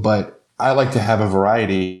 but I like to have a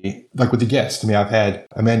variety, like with the guests. I mean, I've had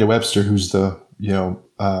Amanda Webster, who's the,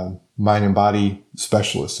 mind and body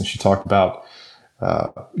specialist, and she talked about,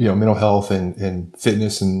 mental health and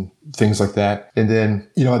fitness and things like that. And then,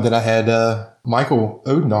 then I had Michael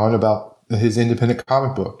Oden on about his independent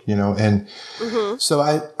comic book, and so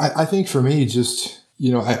I think for me, just,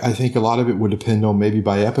 I think a lot of it would depend on maybe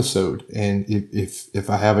by episode. And if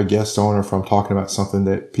I have a guest on, or if I'm talking about something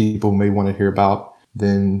that people may want to hear about,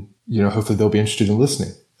 then, hopefully they'll be interested in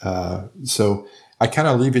listening. So I kind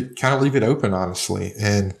of leave it open, honestly.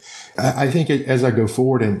 And I think as I go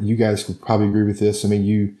forward, and you guys would probably agree with this, I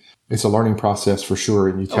mean, it's a learning process for sure.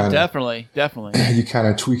 And you kind of definitely. You kind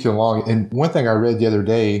of tweak it along. And one thing I read the other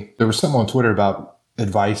day, there was something on Twitter about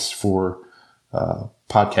advice for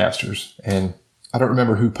podcasters. And I don't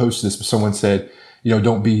remember who posted this, but someone said,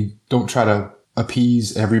 don't try to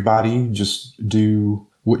appease everybody. Just do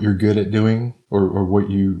what you're good at doing, or what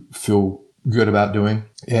you feel good about doing.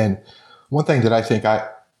 And one thing that I think I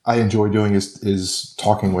enjoy doing is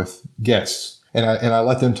talking with guests, and I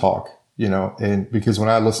let them talk, and because when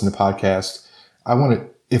I listen to podcasts, I want to,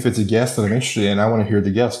 if it's a guest that I'm interested in, I want to hear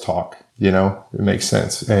the guest talk, it makes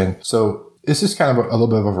sense. And so it's just kind of a little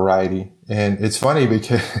bit of a variety. And it's funny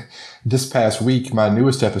because this past week, my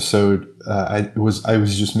newest episode, I was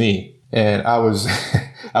just me. And I was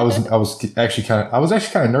actually kind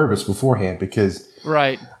of nervous beforehand, because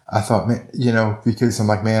right. I thought, man, because I'm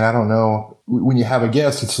like, man, I don't know. When you have a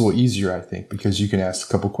guest, it's a little easier, I think, because you can ask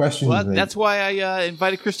a couple questions. Well, that's why I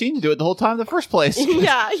invited Christine to do it the whole time in the first place.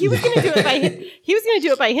 Yeah, he was going to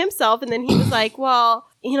do it by himself, and then he was like, well,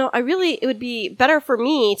 it would be better for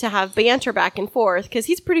me to have banter back and forth, because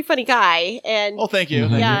he's a pretty funny guy. And oh, thank you.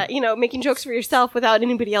 Yeah, making jokes for yourself without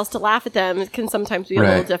anybody else to laugh at them can sometimes be a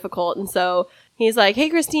little difficult. And so he's like, hey,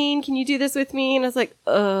 Christine, can you do this with me? And I was like,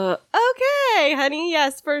 okay, honey.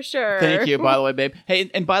 Yes, for sure. Thank you, by the way, babe. Hey,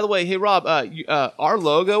 and by the way, hey, Rob, our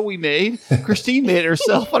logo we made, Christine made it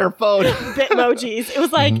herself on her phone. Bitmojis. It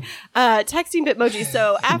was like texting Bitmojis.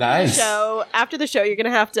 So after the show, you're going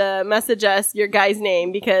to have to message us your guy's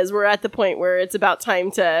name, because we're at the point where it's about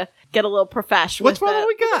time to get a little professional. What's wrong with what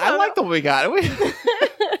we got? I like the one we got.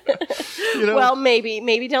 Well,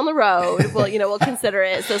 maybe down the road we'll consider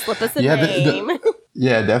it. So slip us a name.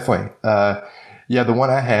 Yeah, definitely. The one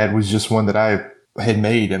I had was just one that I had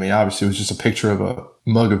made. I mean, obviously it was just a picture of a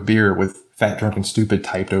mug of beer with Fat, Drunk, and Stupid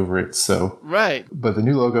typed over it. So right. But the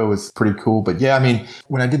new logo was pretty cool. But yeah, I mean,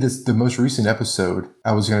 when I did the most recent episode,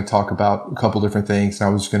 I was going to talk about a couple different things, and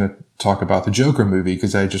I was going to talk about the Joker movie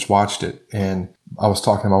because I just watched it, and I was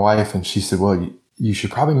talking to my wife, and she said, well, you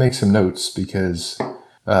should probably make some notes, because you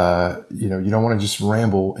don't want to just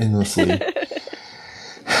ramble endlessly.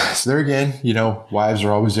 So there again, wives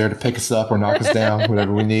are always there to pick us up or knock us down,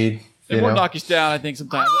 whatever we need. Or knock us down, I think,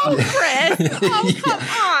 sometimes. Oh, Chris! Oh, come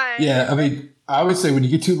on! Yeah, I mean, I would say when you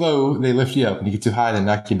get too low, they lift you up. When you get too high, they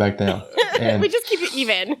knock you back down. And we just keep it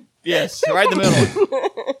even. Yes, right in the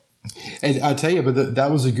middle. And I tell you, but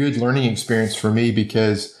that was a good learning experience for me,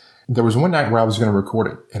 because there was one night where I was going to record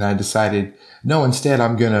it, and I decided, no, instead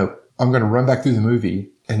I'm going to run back through the movie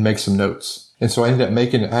and make some notes. And so I ended up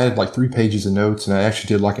I had like 3 pages of notes, and I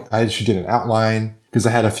actually did an outline, because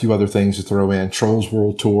I had a few other things to throw in. Trolls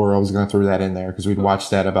World Tour, I was going to throw that in there, because we'd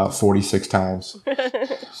watched that about 46 times.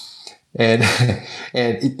 And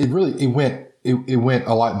it went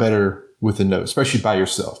a lot better with the notes, especially by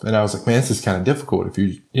yourself. And I was like, man, this is kind of difficult if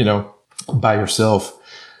you by yourself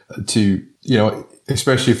to,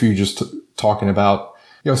 especially if you're just talking about,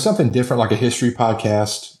 something different, like a history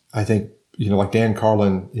podcast. I think, like Dan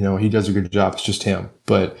Carlin, he does a good job. It's just him,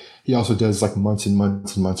 but he also does like months and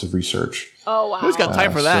months and months of research. Oh, wow. Who's got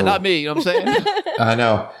time for that? Not me. You know what I'm saying? I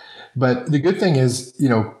know. But the good thing is,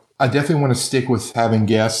 I definitely want to stick with having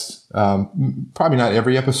guests. Probably not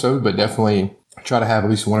every episode, but definitely try to have at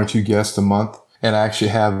least 1 or 2 guests a month. And I actually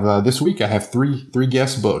have, this week, I have three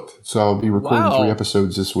guests booked. So I'll be recording 3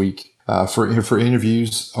 episodes this week. For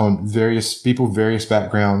interviews on various people, various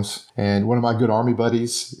backgrounds. And one of my good Army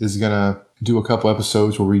buddies is going to do a couple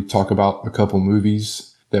episodes where we talk about a couple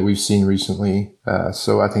movies that we've seen recently.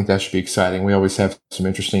 So I think that should be exciting. We always have some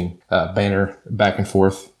interesting banter back and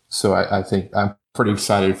forth. So I think I'm pretty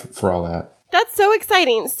excited for all that. That's so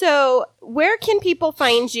exciting. So where can people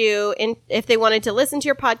find you if they wanted to listen to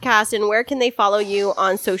your podcast, and where can they follow you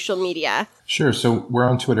on social media? Sure. So we're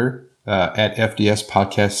on Twitter at FDS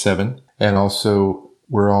Podcast 7. And also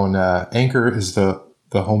We're on Anchor is the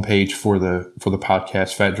homepage for the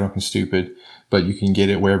podcast, Fat, Drunk, and Stupid, but you can get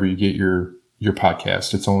it wherever you get your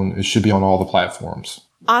podcast. It should be on all the platforms.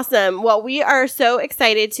 Awesome. Well, we are so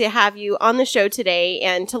excited to have you on the show today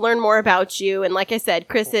and to learn more about you. And like I said,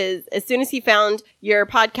 Chris is, as soon as he found your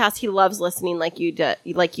podcast, he loves listening like you do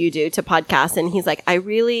to podcasts. And he's like, I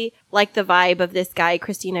really like the vibe of this guy,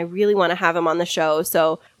 Christine. I really want to have him on the show.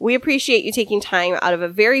 So we appreciate you taking time out of a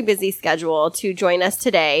very busy schedule to join us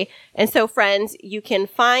today. And so, friends, you can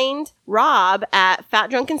find Rob at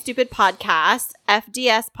Fat, Drunk, and Stupid Podcast,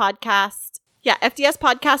 FDS Podcast. Yeah, FDS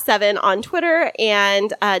Podcast 7 on Twitter,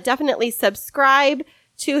 and definitely subscribe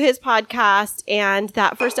to his podcast. And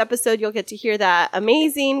that first episode, you'll get to hear that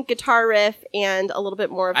amazing guitar riff and a little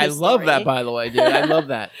bit more of his I love story. that, by the way, dude. I love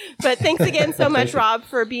that. But thanks again so much, Rob,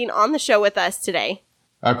 for being on the show with us today.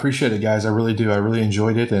 I appreciate it, guys. I really do. I really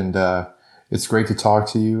enjoyed it, and it's great to talk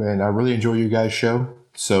to you. And I really enjoy you guys' show.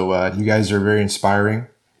 So you guys are very inspiring,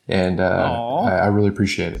 and I really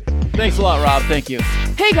appreciate it. Thanks a lot, Rob. Thank you.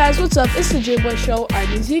 Hey guys, what's up? It's the J-Boy Show. I'm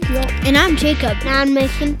Ezekiel. And I'm Jacob. And I'm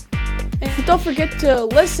Mason. And don't forget to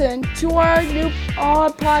listen to our new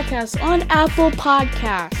podcast on Apple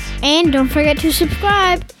Podcasts. And don't forget to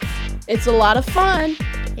subscribe. It's a lot of fun.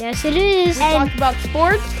 Yes, it is. We talk about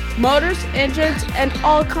sports, motors, engines, and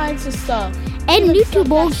all kinds of stuff. And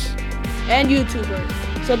YouTubers. And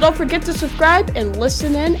YouTubers. So don't forget to subscribe and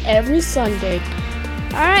listen in every Sunday.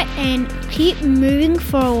 All right, and keep moving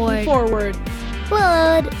forward. Forward.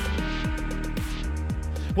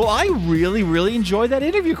 Well, I really, really enjoyed that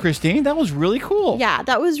interview, Christine. That was really cool. Yeah,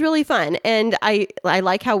 that was really fun. And I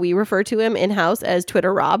like how we refer to him in-house as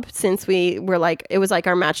Twitter Rob, since we were like, it was like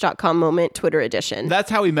our Match.com moment Twitter edition. That's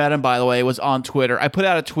how we met him, by the way, was on Twitter. I put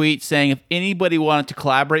out a tweet saying if anybody wanted to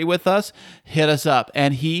collaborate with us, hit us up.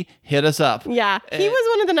 And he hit us up. Yeah, he was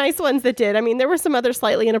one of the nice ones that did. I mean, there were some other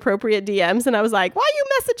slightly inappropriate DMs, and I was like, why are you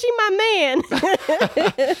messaging my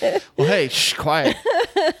man? Well, hey, shh, quiet.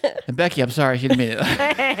 And Becky, I'm sorry. She didn't mean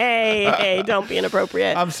it. Hey, don't be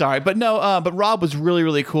inappropriate. I'm sorry. But no, but Rob was really,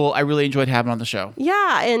 really cool. I really enjoyed having him on the show.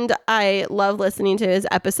 Yeah, and I love listening to his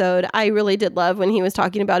episode. I really did love when he was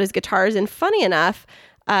talking about his guitars. And funny enough,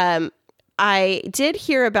 I did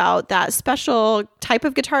hear about that special type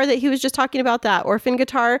of guitar that he was just talking about, that orphan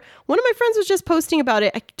guitar. One of my friends was just posting about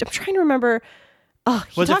it. I'm trying to remember. Oh,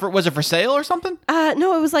 was it for sale or something?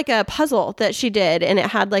 No, it was like a puzzle that she did, and it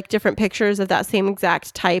had like different pictures of that same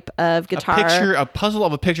exact type of guitar. A puzzle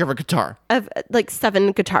of a picture of a guitar. Of like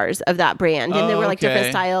 7 guitars of that brand, and they were like different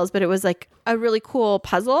okay. styles, but it was like a really cool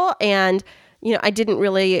puzzle. And you know, I didn't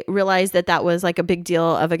really realize that was like a big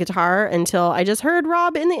deal of a guitar until I just heard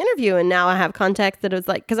Rob in the interview, and now I have context that it was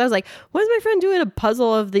like, because I was like, why is my friend doing a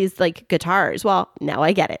puzzle of these like guitars? Well, now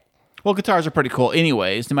I get it. Well, guitars are pretty cool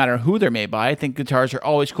anyways, no matter who they're made by. I think guitars are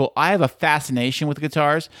always cool. I have a fascination with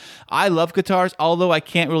guitars. I love guitars, although I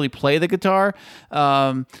can't really play the guitar.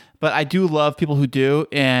 But I do love people who do,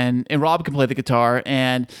 and Rob can play the guitar,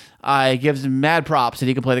 and I give him mad props that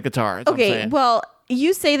he can play the guitar. Okay, well,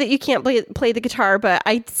 you say that you can't play the guitar, but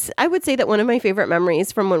I would say that one of my favorite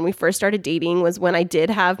memories from when we first started dating was when I did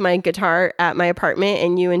have my guitar at my apartment,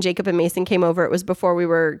 and you and Jacob and Mason came over. It was before we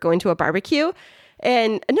were going to a barbecue.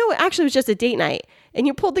 And no, actually it was just a date night. And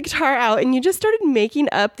you pulled the guitar out and you just started making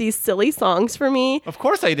up these silly songs for me. Of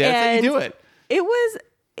course I did. That's how you do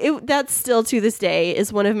it. That's still to this day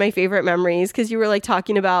is one of my favorite memories, because you were like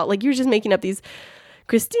talking about, like, you were just making up these,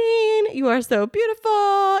 Christine, you are so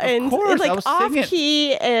beautiful, and course, like off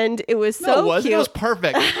key, and it was so cute. It was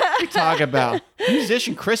perfect. What are you talking about?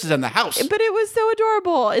 Musician Chris is in the house. But it was so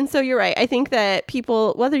adorable. And so you're right. I think that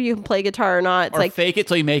people, whether you can play guitar or not, it's or like fake it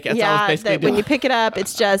till you make it. That's all it's basically that when you pick it up,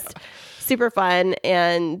 it's just super fun.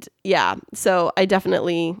 And yeah, so I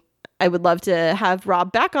would love to have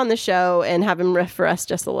Rob back on the show and have him riff for us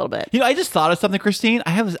just a little bit. You know, I just thought of something, Christine.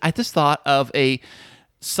 I just thought of a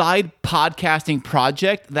side podcasting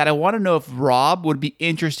project that I want to know if Rob would be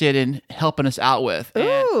interested in helping us out with.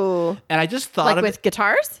 Ooh. And I just thought like of with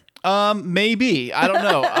guitars? Maybe. I don't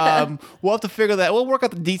know. We'll have to figure that. We'll work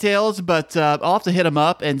out the details, but I'll have to hit him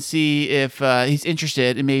up and see if he's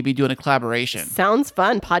interested in maybe doing a collaboration. Sounds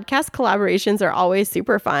fun. Podcast collaborations are always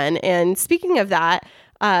super fun. And speaking of that,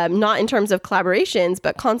 not in terms of collaborations,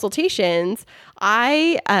 but consultations,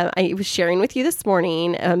 I was sharing with you this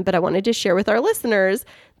morning, but I wanted to share with our listeners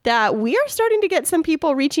that we are starting to get some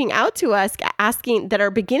people reaching out to us asking, that are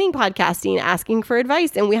beginning podcasting, asking for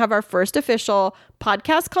advice. And we have our first official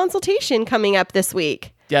podcast consultation coming up this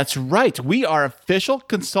week. That's right. We are official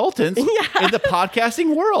consultants in the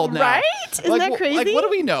podcasting world now. Right? Isn't that crazy? Like, what do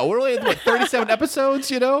we know? We're only at 37 episodes,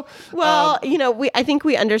 Well, I think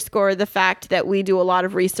we underscore the fact that we do a lot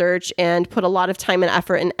of research and put a lot of time and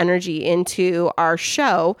effort and energy into our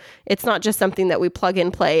show. It's not just something that we plug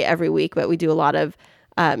and play every week, but we do a lot of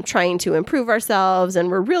trying to improve ourselves,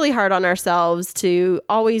 and we're really hard on ourselves to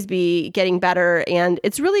always be getting better. And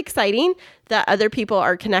it's really exciting that other people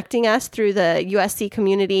are connecting us through the USC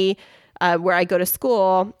community where I go to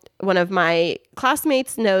school. One of my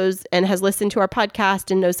classmates knows and has listened to our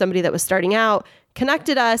podcast and knows somebody that was starting out,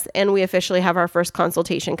 connected us, and we officially have our first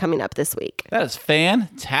consultation coming up this week. That is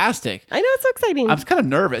fantastic. I know, it's so exciting. I'm kind of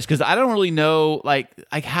nervous because I don't really know like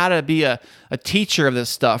how to be a teacher of this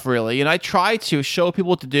stuff, really. I try to show people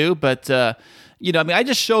what to do, but I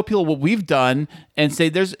just show people what we've done and say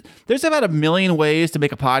there's about 1 million ways to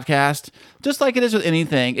make a podcast, just like it is with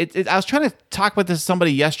anything. I was trying to talk about this to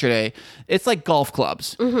somebody yesterday. It's like golf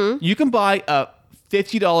clubs. Mm-hmm. You can buy a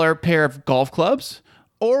 $50 pair of golf clubs,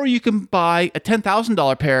 or you can buy a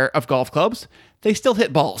 $10,000 pair of golf clubs. They still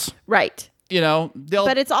hit balls. Right.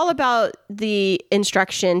 But it's all about the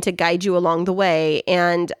instruction to guide you along the way.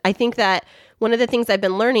 And I think that one of the things I've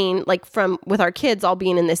been learning, like with our kids all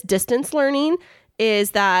being in this distance learning,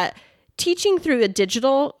 is that teaching through a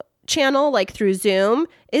digital channel, like through Zoom,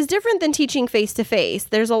 is different than teaching face-to-face.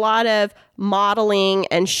 There's a lot of modeling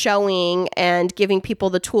and showing and giving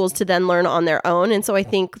people the tools to then learn on their own. And so I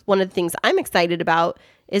think one of the things I'm excited about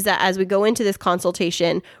is that as we go into this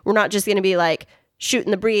consultation, we're not just going to be like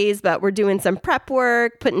shooting the breeze, but we're doing some prep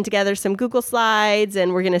work, putting together some Google Slides,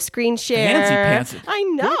 and we're going to screen share. Fancy. I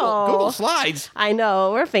know. Google Slides. I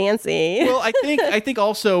know. We're fancy. Well, I think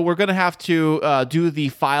also we're going to have to do the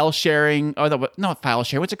file sharing, or not file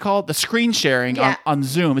sharing, what's it called? The screen sharing on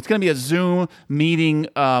Zoom. It's going to be a Zoom meeting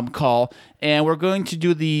call, and we're going to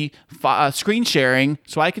do the screen sharing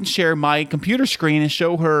so I can share my computer screen and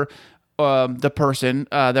show her the person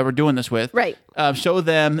that we're doing this with. Right. Show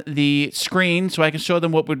them the screen so I can show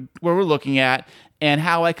them what we're looking at and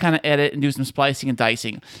how I kind of edit and do some splicing and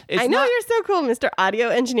dicing. I know you're so cool, Mr. Audio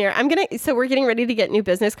Engineer. So we're getting ready to get new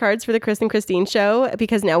business cards for the Chris and Christine show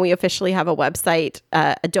because now we officially have a website,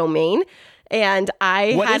 a domain. And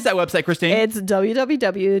What is that website, Christine? It's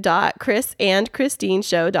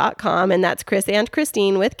www.chrisandchristineshow.com, and that's Chris and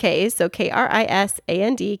Christine with K, so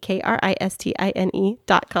KRISAND,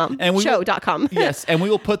 show.com. Yes, and we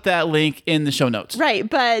will put that link in the show notes. Right,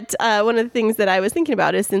 but one of the things that I was thinking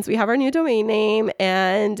about is since we have our new domain name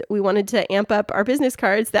and we wanted to amp up our business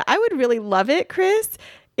cards, that I would really love it, Chris,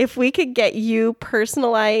 if we could get you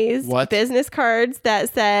personalized business cards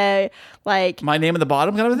that say like my name at the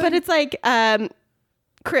bottom kind of thing? But it's like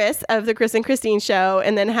Chris of the Chris and Christine show,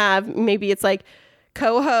 and then maybe it's like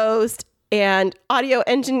co-host and audio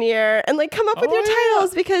engineer, and like come up with your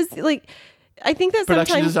titles, because like I think that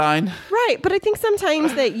production sometimes design. Right, but I think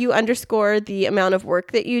sometimes that you underscore the amount of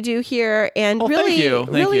work that you do here, and thank you.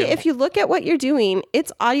 If you look at what you're doing,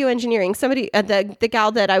 it's audio engineering. Somebody, the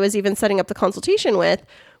gal that I was even setting up the consultation with,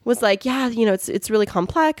 was like, yeah, it's really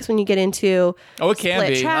complex when you get into it can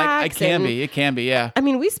be. It can be, yeah. I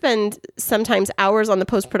mean, we spend sometimes hours on the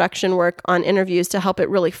post-production work on interviews to help it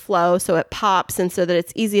really flow so it pops and so that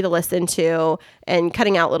it's easy to listen to, and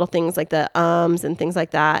cutting out little things like the and things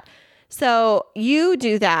like that. So you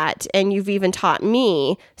do that, and you've even taught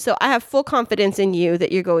me. So I have full confidence in you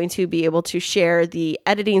that you're going to be able to share the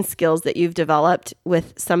editing skills that you've developed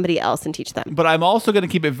with somebody else and teach them. But I'm also going to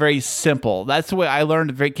keep it very simple. That's the way I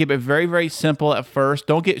learned to keep it very, very simple at first.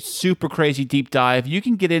 Don't get super crazy deep dive. You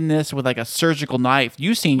can get in this with like a surgical knife.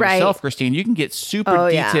 You've seen yourself, Christine. You can get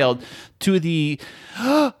super detailed to the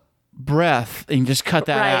breath and just cut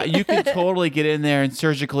that out. You can totally get in there and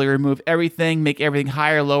surgically remove everything, make everything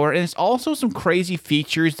higher, lower. And it's also some crazy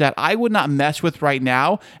features that I would not mess with right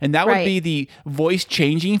now. And that would be the voice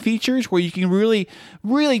changing features, where you can really,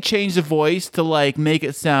 really change the voice to like make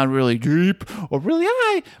it sound really deep or really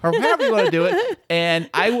high or however you want to do it. And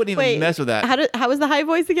I wouldn't even mess with that. How was the high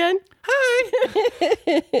voice again? Hi.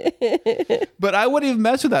 But I wouldn't even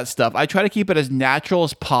mess with that stuff. I try to keep it as natural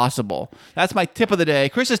as possible. That's my tip of the day.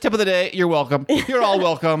 Chris's tip of the day. You're welcome. You're all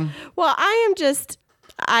welcome. Well, I just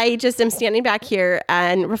am standing back here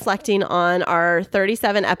and reflecting on our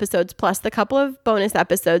 37 episodes plus the couple of bonus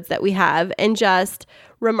episodes that we have, and just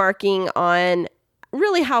remarking on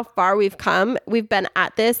really how far we've come. We've been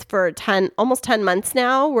at this for almost 10 months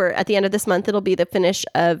now. We're at the end of this month. It'll be the finish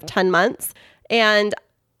of 10 months. And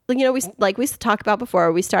we talked about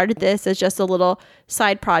before, we started this as just a little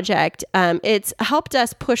side project. It's helped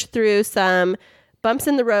us push through some bumps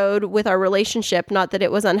in the road with our relationship. Not that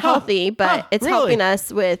it was unhealthy, but it's really? helping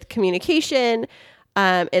us with communication.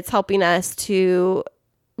 It's helping us to,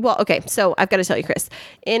 well, okay. So I've got to tell you, Chris,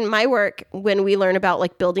 in my work, when we learn about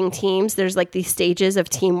like building teams, there's like these stages of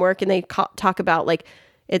teamwork, and they talk about like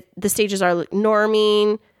the stages are like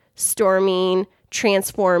norming, storming,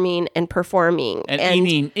 transforming, and performing. And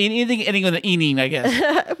anything with an eating, I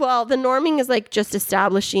guess. Well, the norming is like just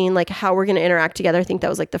establishing like how we're going to interact together. I think that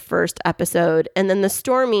was like the first episode. And then the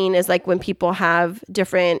storming is like when people have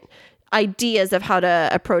different ideas of how to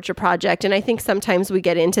approach a project. And I think sometimes we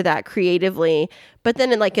get into that creatively. But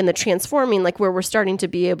then in the transforming, like where we're starting to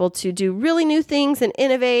be able to do really new things and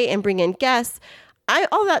innovate and bring in guests.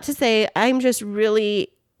 All that to say, I'm just really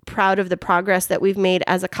proud of the progress that we've made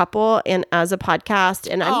as a couple and as a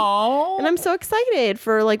podcast, and I'm so excited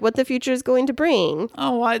for like what the future is going to bring.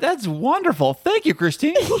 Oh, that's wonderful! Thank you,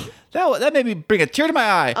 Christine. that made me bring a tear to my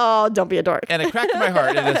eye. Oh, don't be a dork. And a crack to my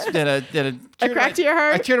heart. A crack to your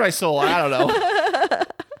heart. A tear to my soul. I don't know.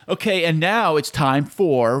 Okay, and now it's time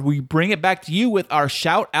we bring it back to you with our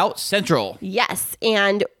Shout Out Central. Yes,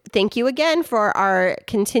 and thank you again for our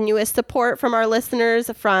continuous support from our listeners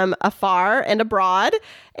from afar and abroad.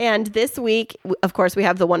 And this week, of course, we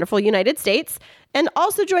have the wonderful United States. And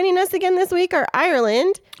also joining us again this week are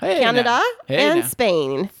Ireland, Canada, and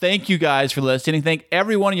Spain. Thank you guys for listening. Thank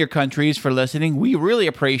every one of your countries for listening. We really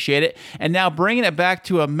appreciate it. And now bringing it back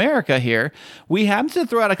to America here, we happen to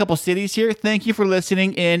throw out a couple cities here. Thank you for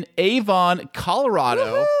listening in Avon,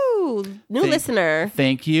 Colorado. Woohoo! New listener.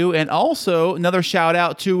 Thank you. And also another shout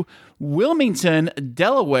out to Wilmington,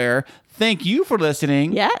 Delaware. Thank you for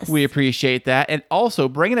listening. Yes. We appreciate that. And also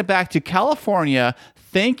bringing it back to California.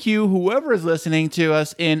 Thank you, whoever is listening to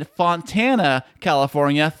us in Fontana,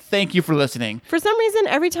 California. Thank you for listening. For some reason,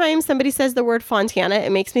 every time somebody says the word Fontana,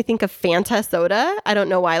 it makes me think of Fanta soda. I don't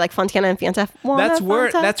know why, like Fontana and Fanta. That's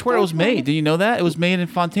where it was made. Did you know that? It was made in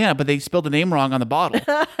Fontana, but they spelled the name wrong on the bottle.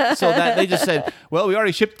 So that they just said, well, we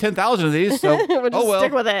already shipped 10,000 of these, so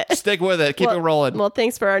stick with it. Stick with it. Keep it rolling. Well,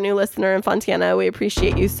 thanks for our new listener in Fontana. We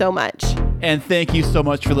appreciate you so much. And thank you so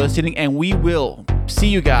much for listening, and we will see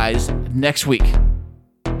you guys next week.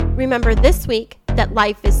 Remember this week that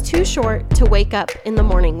life is too short to wake up in the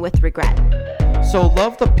morning with regret. So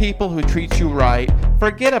love the people who treat you right,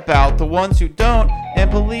 forget about the ones who don't,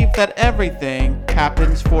 and believe that everything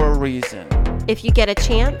happens for a reason. If you get a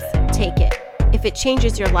chance, take it. If it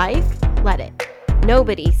changes your life, let it.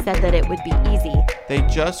 Nobody said that it would be easy. They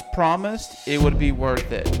just promised it would be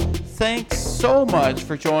worth it. Thanks so much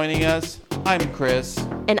for joining us. I'm Chris.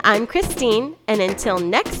 And I'm Christine. And until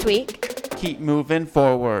next week, keep moving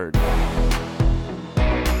forward.